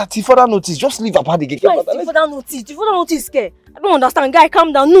 But that's the further notice. Just leave apart the keke. Yes, the further notice. The further notice, I don't understand. Guy,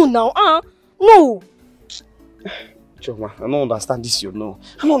 calm down. No, now. No. Choma, I don't understand this, you know.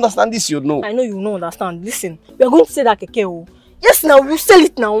 I don't understand this, you know. I know you don't understand. Listen, we are going to sell that keke. Oh. Yes, now. You sell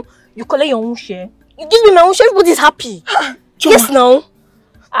it now. You collect your own share. You give me my own share. Everybody's happy. Yes, now.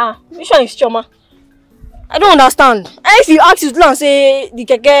 Which one is Choma? I don't understand. And if you ask you and say the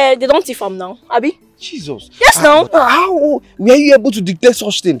keke, they don't thief them now. Abi? Jesus. Yes, now. How were you able to dictate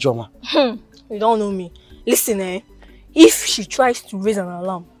such thing, Choma? You don't know me. Listen, if she tries to raise an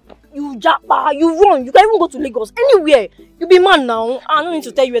alarm, you japa, you run, you can even go to Lagos, anywhere. You be man now. I don't need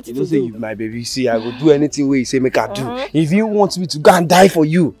to tell you what to do. Say you, my baby. See, I will do anything where you say make I do. If you want me to go and die for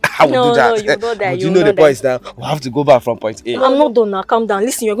you, I will do that. No, you will not die. But you know the point now. We'll have to go back from point A. I'm not done now. Calm down.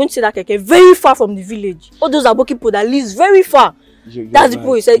 Listen, you're going to see that keke very far from the village. All those Aboki people that lives very far. That's the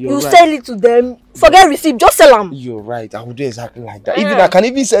point you said. You sell it to them. Forget receipt. Just sell them. You're right. I will do exactly like that. Even I can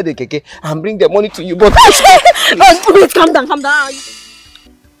even sell the keke and bring the money to you. But wait, calm down, calm down.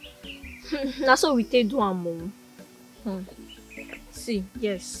 That's what we take do, Mom. See,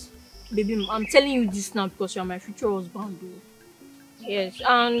 yes, baby, I'm telling you this now because you're my future husband. Yes,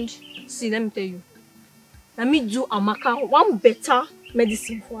 and see, let me tell you. Let me do Amaka one better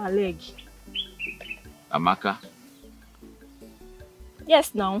medicine for her leg. Amaka?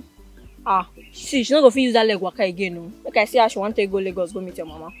 Yes, now. See, she's not going to use that leg waka again. No. Like I see her, she want to go Lagos, go meet your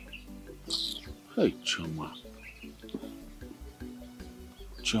mama. Hey, Choma.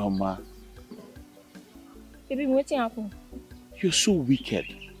 Choma. Baby, what's happening? You're so wicked.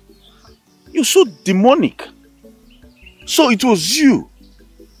 You're so demonic. So it was you.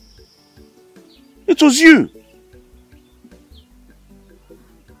 It was you.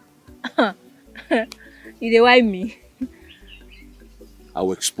 You don't want me. I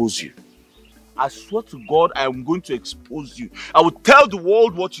will expose you. I swear to God, I am going to expose you. I will tell the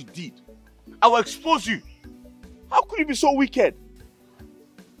world what you did. I will expose you. How could you be so wicked?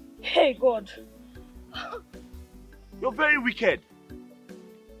 Hey, God. You're very wicked.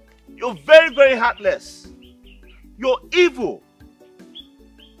 You're very, very heartless. You're evil.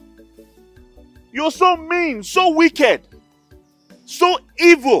 You're so mean, so wicked, so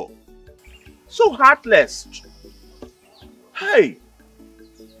evil, so heartless. Hey,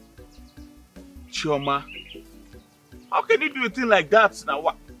 Chioma, how can you do a thing like that now?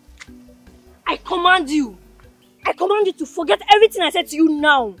 What? I command you. I command you to forget everything I said to you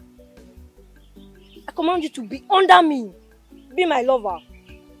now. I command you to be under me. Be my lover.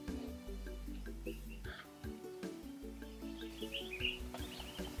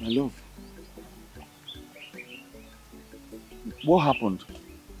 My love. What happened?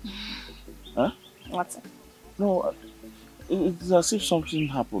 Huh? What? No, it's as if something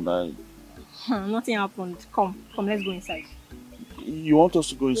happened. Nothing happened. Come, let's go inside. You want us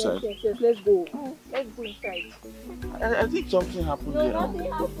to go inside? Yes, let's go. Let's go inside. I think something happened here. No,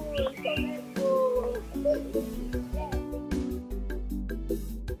 nothing happened. Come, let's go.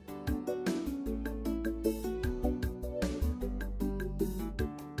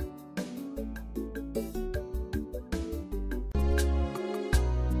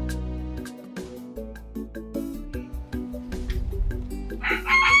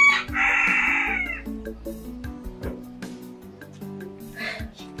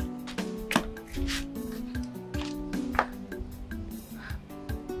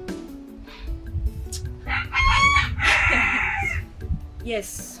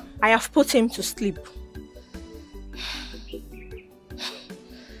 Yes, I have put him to sleep.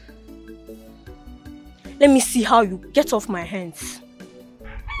 Let me see how you get off my hands.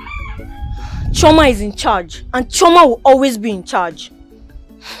 Chioma is in charge, and Chioma will always be in charge.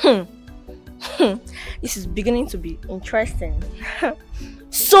 This is beginning to be interesting.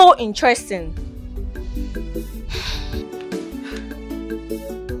 So interesting.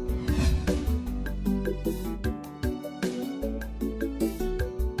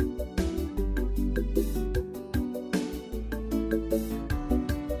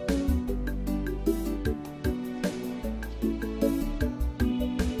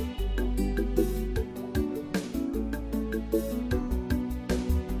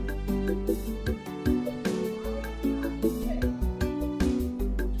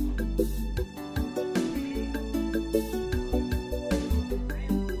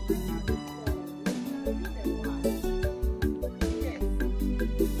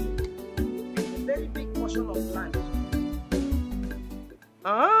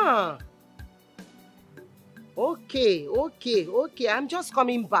 Okay, I'm just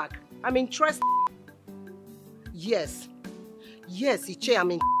coming back. I'm interested. Yes, Iche,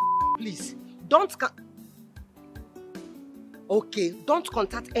 I'm in. Please, don't. Okay, don't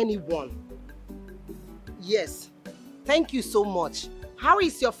contact anyone. Yes, thank you so much. How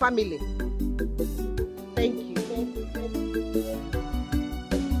is your family? Thank you.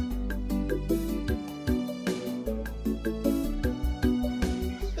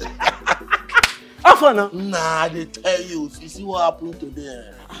 Nah, they tell you. You see what happened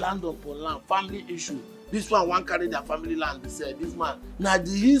today? Land upon land, family issue. This one carry their family land. They said, this man. Now the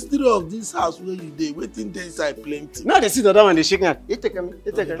history of this house where you dey, waiting there inside plenty. Now they see the other one, they shake hand. You take me.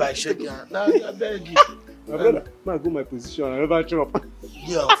 By shaking hand. Now I beg you. My brother, man, go my position. I never drop.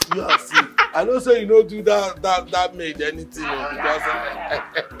 Yeah, see. I don't say you don't do that made anything because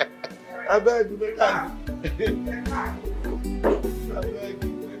I beg you, make I beg you,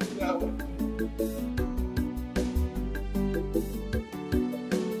 make that one.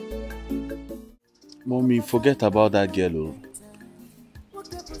 Mommy, forget about that girl.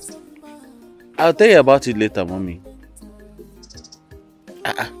 I'll tell you about it later, Mommy.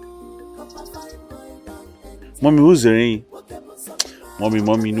 Mommy, who's the ring?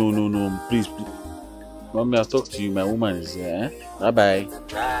 Mommy, no. Please. Mommy, I'll talk to you. My woman is there. Bye-bye.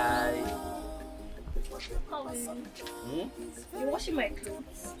 Bye. You washing my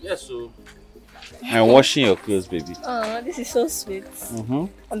clothes? Yes, so. I'm washing your clothes, baby. Oh, this is so sweet.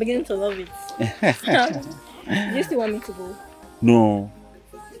 I'm beginning to love it. Do you still want me to go? No.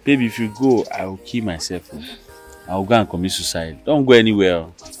 Baby, if you go, I will kill myself. I will go and commit suicide. Don't go anywhere.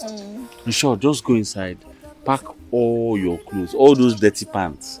 In short, just go inside. Pack all your clothes. All those dirty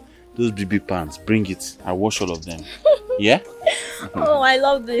pants. Those BB pants. Bring it. I'll wash all of them. Yeah? Oh, I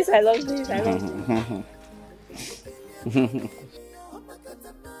love this. I love this.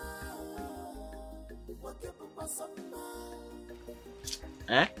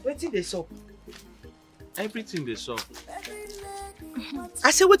 Wetin dey sup? Everything they saw.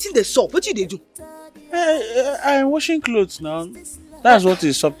 I say wetin dey sup? Wetin you dey do? I'm washing clothes now. That's what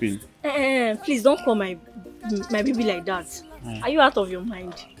is sopping. Please don't call my baby like that. Are you out of your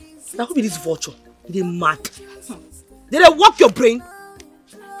mind? Now who be this vulture? They mad. Did they work your brain?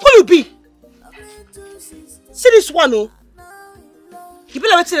 Who you be? See this one, oh. You be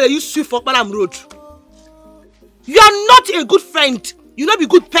like wetin you sweep for Palam Road. You are not a good friend. You not be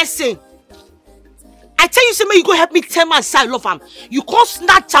good person. I tell you, say you go help me tell my side love him. You can't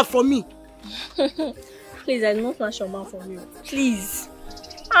snatch her from me. Please, I don't snatch your man from you. Please.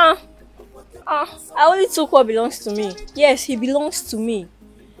 I only took what belongs to me. Yes, he belongs to me.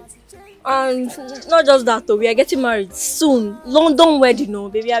 And not just that, though. We are getting married soon. London wedding, no,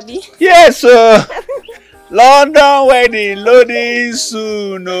 baby Abby. Yes, sir. London wedding, loading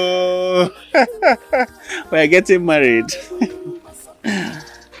soon. Oh. We are getting married.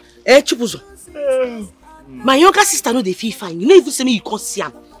 Chibuzo. My younger sister know they feel fine. You know even say me you can't see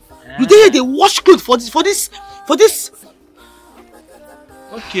him. You think they wash clothes for this?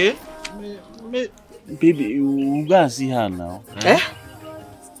 Okay. Baby, we'll go and see her now.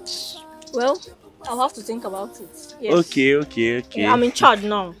 Well, I'll have to think about it. Yes. Okay. Yeah, I'm in charge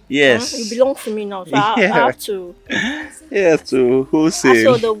now. Yes. You belong to me now, so I have to. Yes, to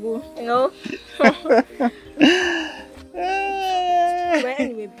wholesale. You know. But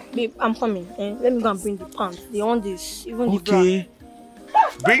anyway, babe, I'm coming. Let me go and bring the pants. They want this, even the bra.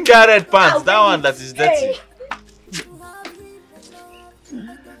 Bring that red pants, that one that is dirty.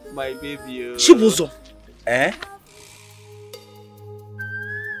 My baby. Chibuzo.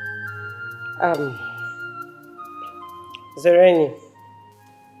 Zereni.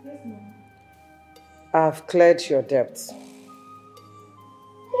 Yes, Mom. I've cleared your debts.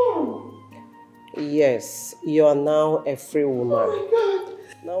 Yes, you are now a free woman. Oh my God.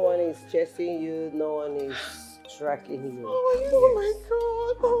 No one is chasing you. No one is tracking you. Oh my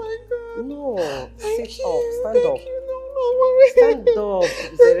God. Oh my God. No. Thank Sit you. up. Stand up. No worry. Stand up.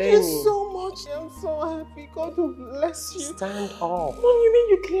 Thank you so much. I'm so happy. God will bless you. Stand up. Mom, you mean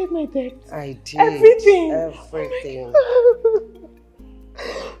you cleared my debt? I did. Everything. Everything.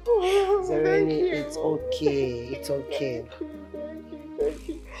 Wow, Zereni, it's okay. It's okay. Thank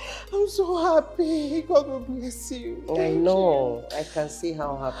you. I'm so happy. God will bless you. I know. I can see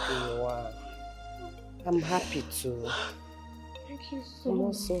how happy you are. I'm happy too. Thank you so much. I'm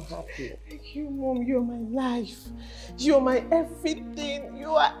also happy. Thank you, Mom. You're my life. You're my everything.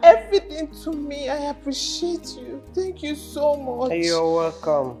 You are everything to me. I appreciate you. Thank you so much. You're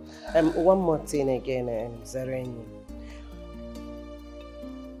welcome. One more thing again, Zereni.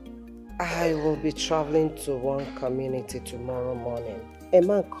 I will be traveling to one community tomorrow morning. A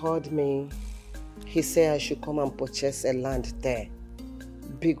man called me. He said I should come and purchase a land there.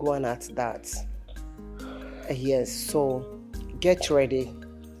 Big one at that. Yes, so get ready.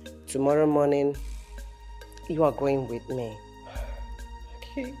 Tomorrow morning, you are going with me.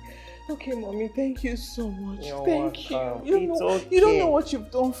 Okay. Okay, Mommy, thank you so much. You're thank welcome. you. You don't know what you've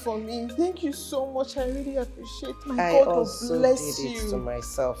done for me. Thank you so much. I really appreciate it. My God will bless you. I also did it to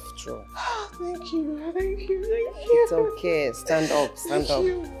myself, too. Thank you. Thank you. Thank you. It's okay. Stand up. Stand up.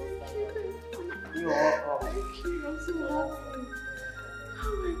 You. You're welcome. Thank you. I'm so happy.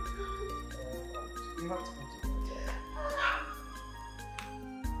 Oh my God. You have to continue.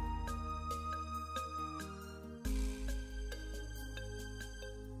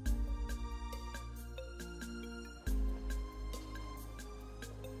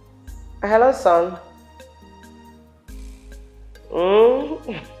 Hello, son.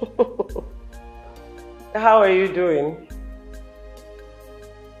 How are you doing?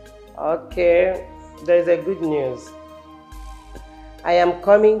 Okay, there's a good news. I am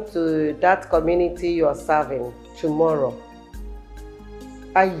coming to that community you are serving tomorrow.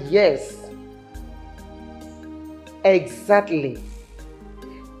 Yes. Exactly.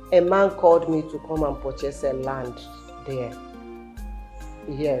 A man called me to come and purchase a land there.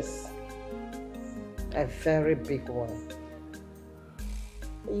 Yes. A very big one.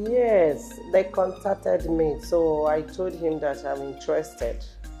 Yes, they contacted me, so I told him that I'm interested.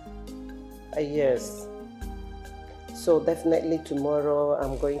 Yes. So definitely tomorrow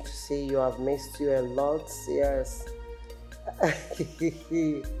I'm going to see you. I've missed you a lot. Yes.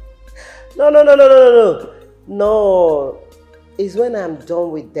 No. It's when I'm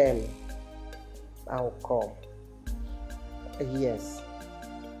done with them, I'll come. Yes.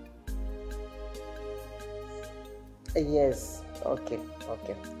 Yes. Okay.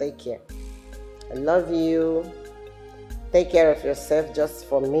 Take care. I love you. Take care of yourself just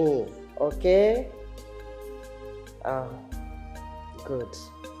for me. Okay? Good.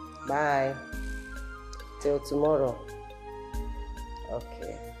 Bye. Till tomorrow.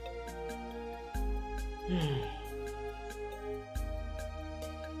 Okay.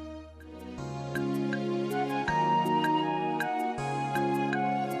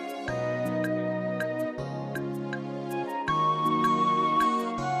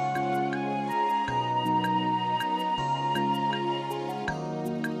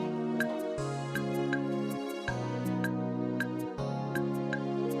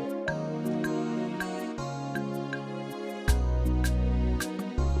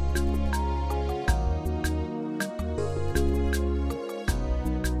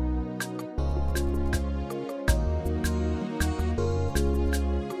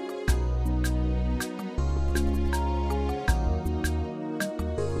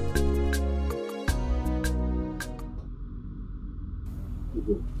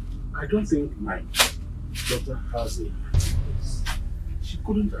 I don't think my daughter has a She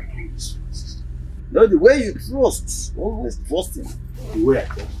couldn't have done this. No, the way you trust, always trusting. The way I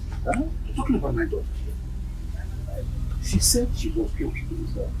trust. Huh? You're talking about my daughter. She said she was guilty to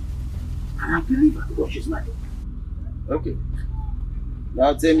this. And I believe her because she's my daughter. Okay.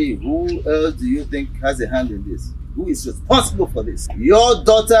 Now tell me, who else do you think has a hand in this? Who is responsible for this? Your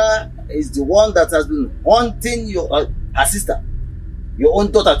daughter is the one that has been haunting your her sister. Your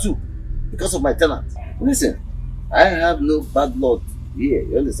own daughter too. Because of my tenant. Listen, I have no bad blood here,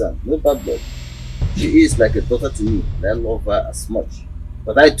 you understand? No bad blood. She is like a daughter to me, and I love her as much.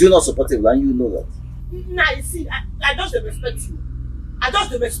 But I do not support her, and you know that. Nah, you see, I just don't respect you. I just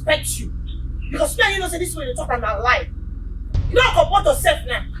don't respect you. Because you know, say this way you talk about my life. You don't comport yourself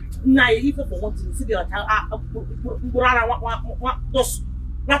now. Nah, even for one thing, see the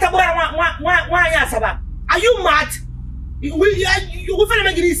are you mad? You will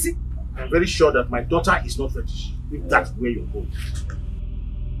make it easy. I'm very sure that my daughter is not fetish. If that's where you're going.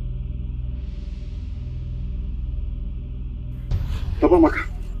 Papa Maka,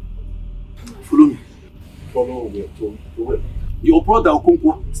 follow me. Follow me to where? Your brother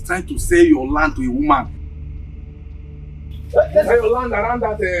Okonkwo is trying to sell your land to a woman. Let's sell your land around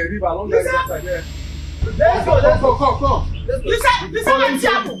that river, along that river there. Let's go. Come. Listen,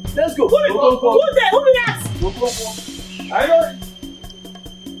 let's go. Who be that? I know.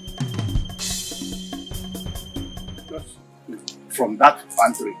 Just from that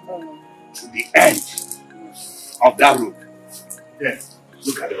pantry to the end of that road. Yes.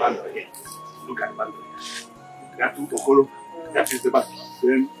 Look at the boundary here. Look at the boundary. That two Okolo, that is the back.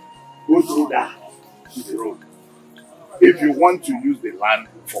 Then go through that to the road. If you want to use the land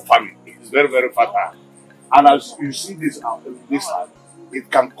for farming, it's very, very fertile. And as you see this land, it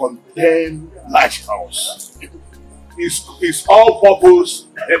can contain large house. It's all purpose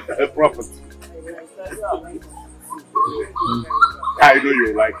property. I know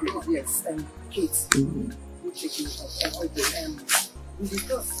you like it. Yes, kids.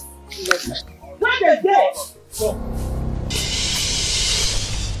 Because when they're there,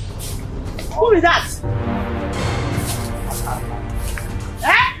 who is that?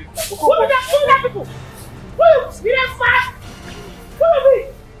 Eh? Who is that people? Who is that? Who is it?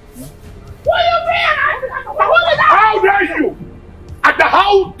 Who is that? How dare you?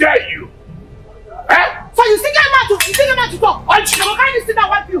 How dare you? Eh? So you think I'm out to talk? Or you can't sit down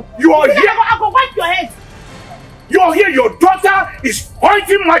and wipe you? You are here. I go wipe your head. You are here. Your daughter is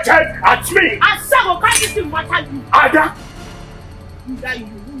pointing my head at me. I said, I can't sit down and you. Ada. Who are you?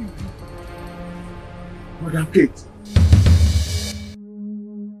 Madam Kate.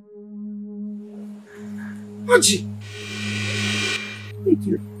 Auntie. Thank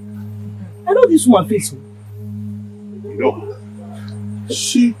you. I know this woman face me. No.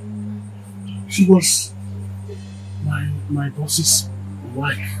 She was my boss's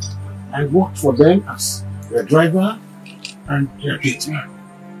wife. I worked for them as their driver and their gate man.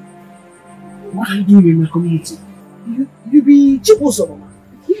 What are you doing in my community? You be Chiboso, Mama?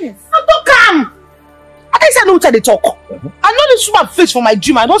 Yes. I don't come! I think I know what they talk. I know this woman face for my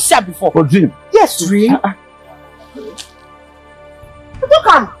dream. I don't see her before. For dream? Yes, dream. I don't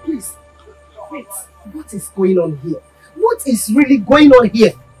come. Please. Wait. What is going on here? What is really going on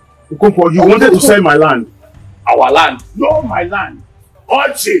here? You wanted to sell my land. Our land. No, my land.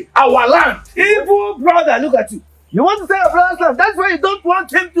 Ochi, our land. Evil brother, look at you. You want to sell your brother's land. That's why you don't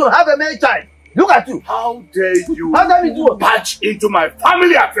want him to have a male child. Look at you. How dare you patch into my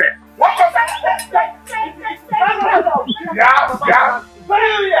family affair? What was that? Yeah.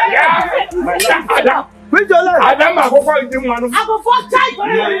 With your land. I go for it. I go for child.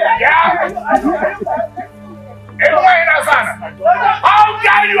 How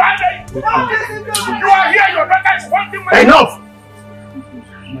dare you? You are here, your daughter is wanting my... Enough!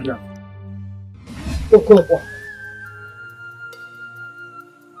 Madam. Okonkwo,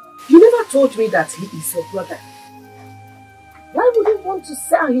 you never told me that he is your brother. Why would he want to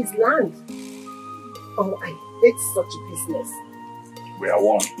sell his land? Oh, I hate such a business. We are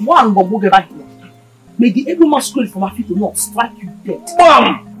one. One will move back here. May the evil masquerade from our people not strike you dead.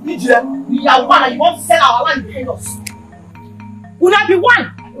 Bam! We are one and you want to sell our land behind us. Will I be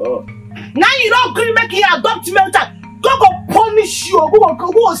one? Oh. Now you don't agree make you adopt Milton. God will punish you.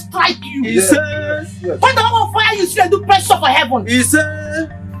 God will strike you. He says. When the Lord will fire you, so they do pressure for heaven. He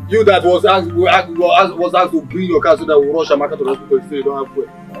said. You that was asked to bring your car so that we rush Amaka to the hospital and say you don't have fuel.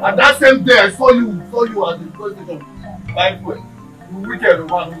 And that same day I saw you at the police station buying fuel. You wicked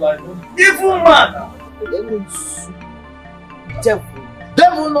man who's like evil man.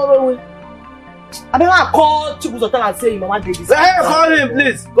 Devil no way. I mean, I call Chibuzo and say, Mama, did this. Hey, call him,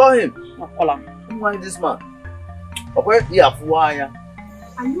 please. Call him. Call him. Who is this man? Okay, yeah, why?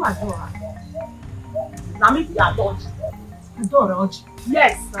 Are you adore her? Now, maybe you adore her. Adore her?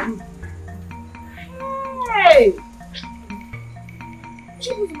 Yes. Hey!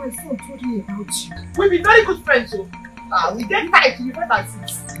 Chibuzo, my son, told me about you. We be very good friends, so. We get tight to be friends and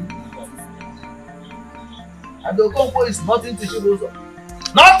sis. And the Okonkwo is nothing to Chibuzo.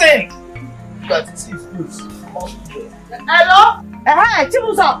 Nothing! Look at his face. Hello? Hey,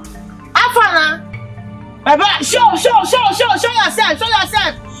 Chibuzo. Afana. My brother, show yourself.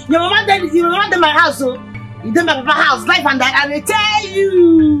 Your mama did my house, so you did my papa's house, life and that. I will tell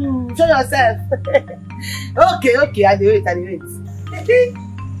you. Show yourself. Okay, I do it.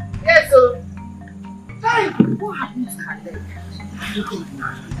 Yes, so. Hey, what happened to her leg?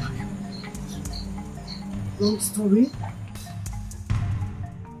 Long story.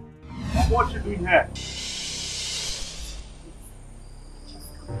 What you doing here?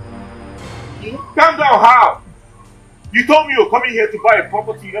 Calm down, how? You told me you're coming here to buy a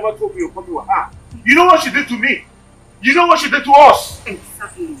property, you never told me you're coming with her. You know what she did to me? You know what she did to us?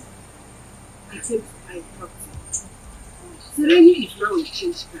 Exactly. I came to buy a property. Sereni is now in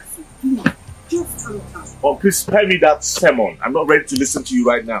change class. Just calm down. Oh, please spare me that sermon. I'm not ready to listen to you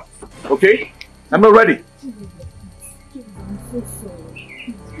right now. Okay? I'm not ready. I'm so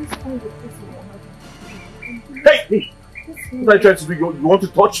sorry. Please find the person Hey! What are you trying to do? You want to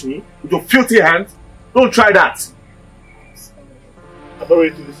touch me with your filthy hands? Don't try that. I'm not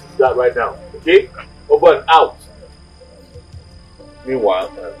ready to listen to that right now. Okay? Over and out.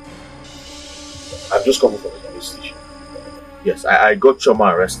 Meanwhile, I'm just coming from the police station. Yes, I got Choma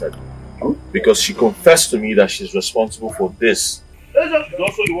arrested. Because she confessed to me that she's responsible for this. She's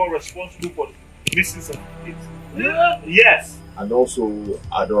also the one responsible for the missing certificate. Yes. And also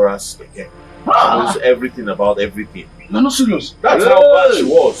Adora's again. She knows everything about everything. No, serious. That's how bad she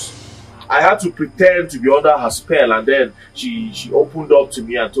was. I had to pretend to be under her spell, and then she opened up to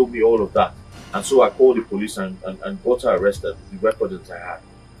me and told me all of that. And so I called the police and got her arrested with the recordings I had.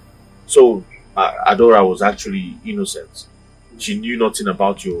 So Adora was actually innocent. She knew nothing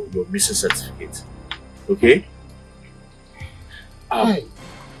about your missing certificate. Okay?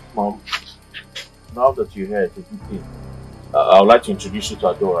 Mom, now that you're here, it's a good thing. I would like to introduce you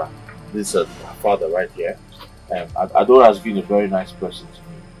to Adora. This is her father right here. Adora has been a very nice person to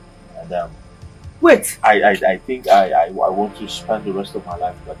me. And wait. I think I want to spend the rest of my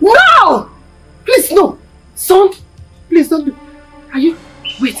life with her. No! Please, no! Son, please don't do... Are you...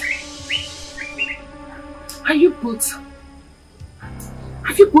 Wait. Are you both...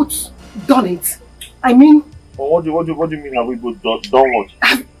 Have you both done it? I mean... What do you mean have we both done what?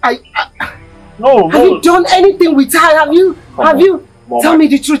 No. Have you done anything with her? Have you... Mom, tell me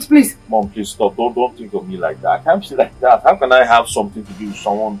the truth, please. Mom, please stop. Don't think of me like that. I can't say like that. How can I have something to do with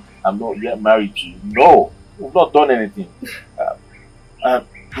someone I'm not yet married to? No. We've not done anything.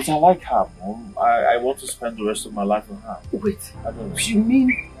 But I like her, Mom. I want to spend the rest of my life with her. Wait. I don't know. You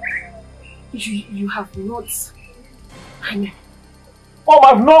mean... You have not... I mean... Mom,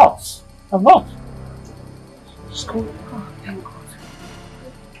 I've not. I've not. School. Oh, thank God.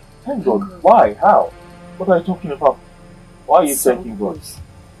 Thank God. Why? How? What are you talking about? Why are you thanking God?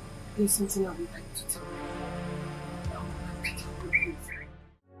 There's something I would like to tell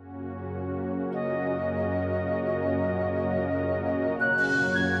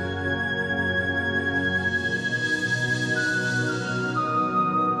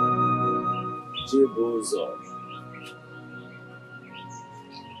Jibozo.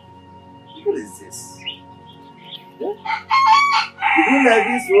 What is this? Yeah? You've been like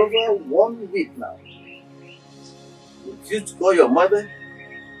this for over 1 week now. You refuse to call your mother?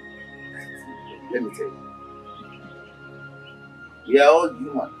 Let me tell you. We are all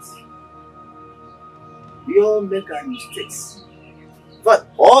humans. We all make our mistakes. But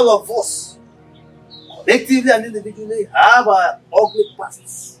all of us, collectively and individually, have our ugly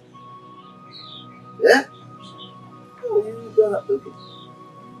pasts. Yeah? Oh, you don't have to. Okay.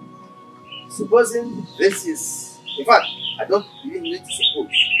 Supposing this is, in fact, I don't even need to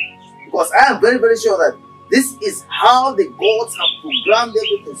suppose, because I am very, very sure that this is how the gods have programmed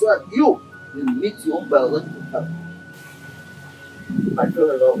everything so that you will meet your own biological family. I fell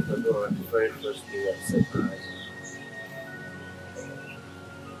in love with Adora the very first day I set my eyes on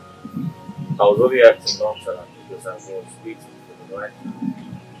her. I was only acting nonchalant because I was waiting for the right time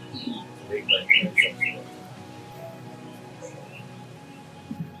to make my intentions.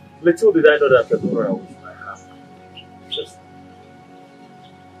 Little did I know that Adora was my half. Just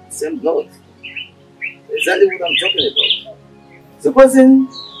same blood. Exactly what I'm talking about. Supposing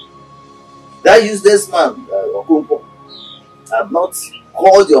that useless man, Okumpo, have not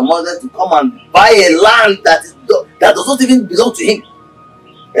called your mother to come and buy a land that does not even belong to him.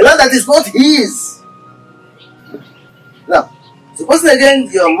 A land that is not his. Now, supposing again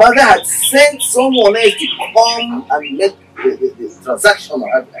your mother had sent someone else to come and make the transaction or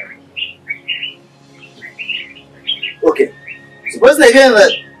everything. Okay. Supposing again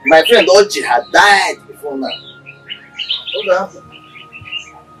that my friend Oji had died before now. What would happen?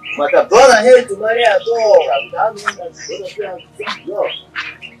 But I brought her here to marry her daughter without knowing that she's going to be a same girl.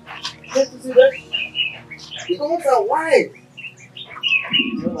 You see that? You don't have a wife.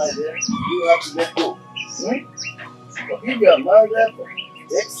 You know, my dear, you have to let go. Forgive your mother for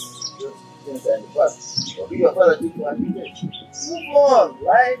mistakes, things in the past. Forgive your father due to admitted. Move on.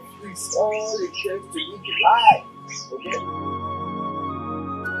 Life is all it takes to live life. Okay?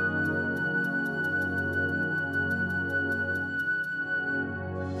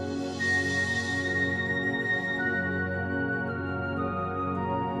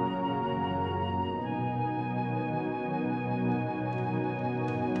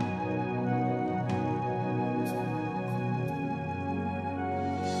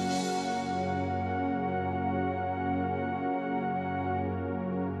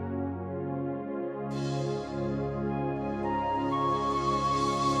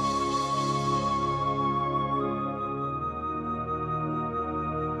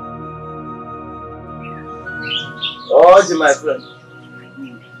 Oh, my friend.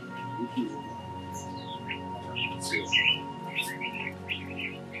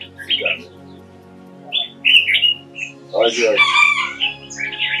 Oh, yeah.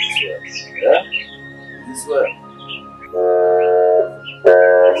 Yeah? This way.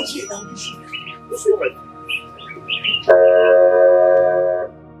 This way.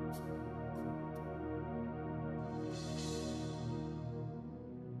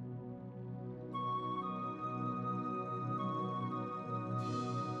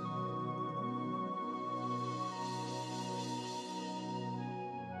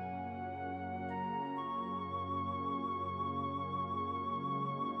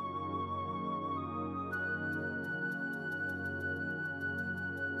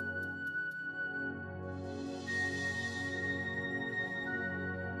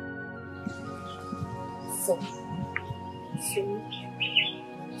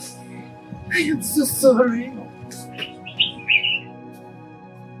 I am so sorry.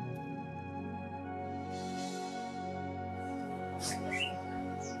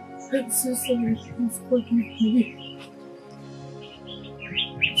 I'm so sorry. Please forgive me.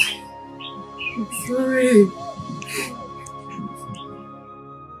 I'm sorry.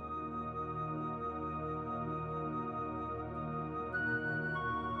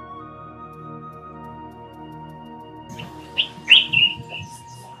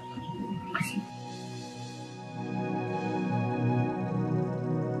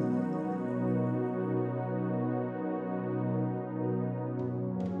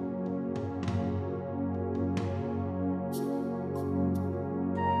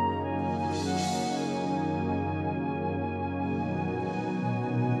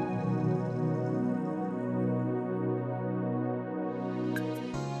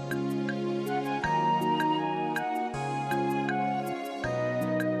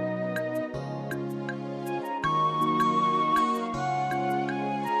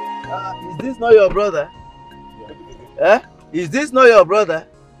 Is this not your brother? Eh? Is this not your brother?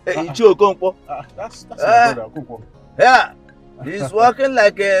 Ichio Okonkwo. That's my brother, Okonkwo. Yeah. He's walking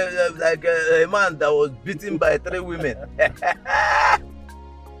like a man that was beaten by 3 women.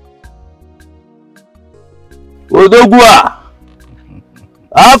 Odogwa.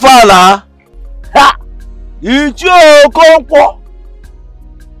 Afala. Ha! Ichio Okonkwo.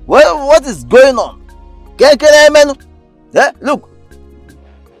 What is going on? Yeah, look.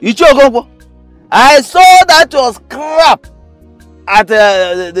 Ichio Okonkwo. I saw that was crap at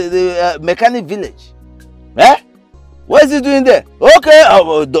the mechanic village. Eh? What is he doing there? Okay,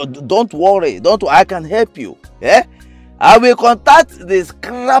 don't worry. I can help you. Eh? I will contact the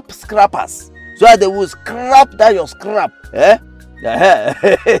scrappers so that they will scrap that your scrap. Eh?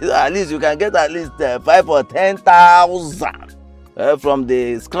 At least you can get at least 5 or 10,000 from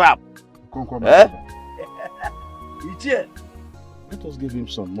the scrap. Eh? Ichie. Let us give him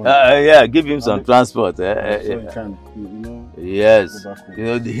some money. Yeah, give him some transport. So he can, Yes. go back home. You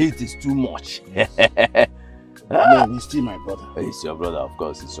know, the heat is too much. No, he's still my brother. He's your brother, of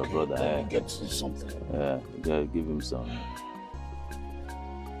course. It's your brother. Get something. Yeah, give him some.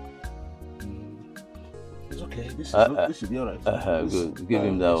 It's okay. This should be alright. Good. Give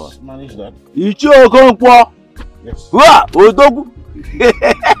him that one. Manage that. Ichio Okonkwo. Yes. Wa Odogu.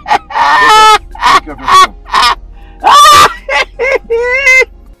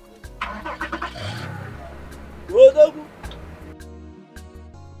 Odogu.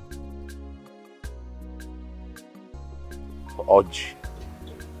 Oji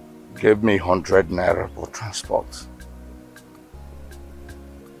gave me 100 naira for transport.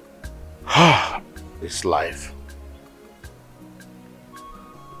 It's life.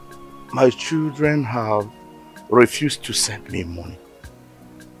 My children have refused to send me money.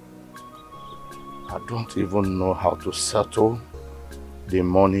 I don't even know how to settle the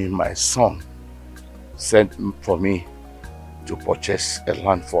money my son sent for me to purchase a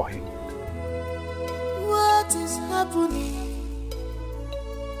land for him. What is happening?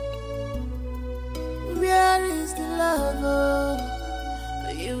 Where is the love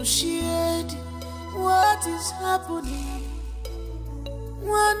you shared? What is happening?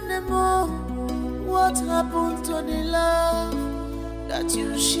 One more. What happened to the love that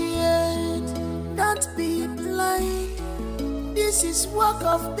you shared? Don't be blind. This is work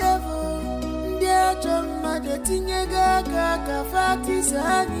of devil.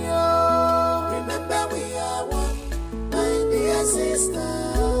 Remember we are one, my dear sister.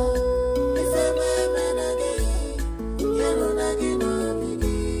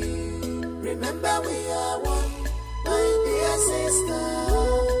 Remember we are one, my dear sister.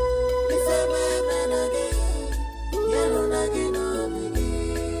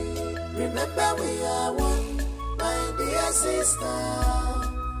 Remember we are one, my sister.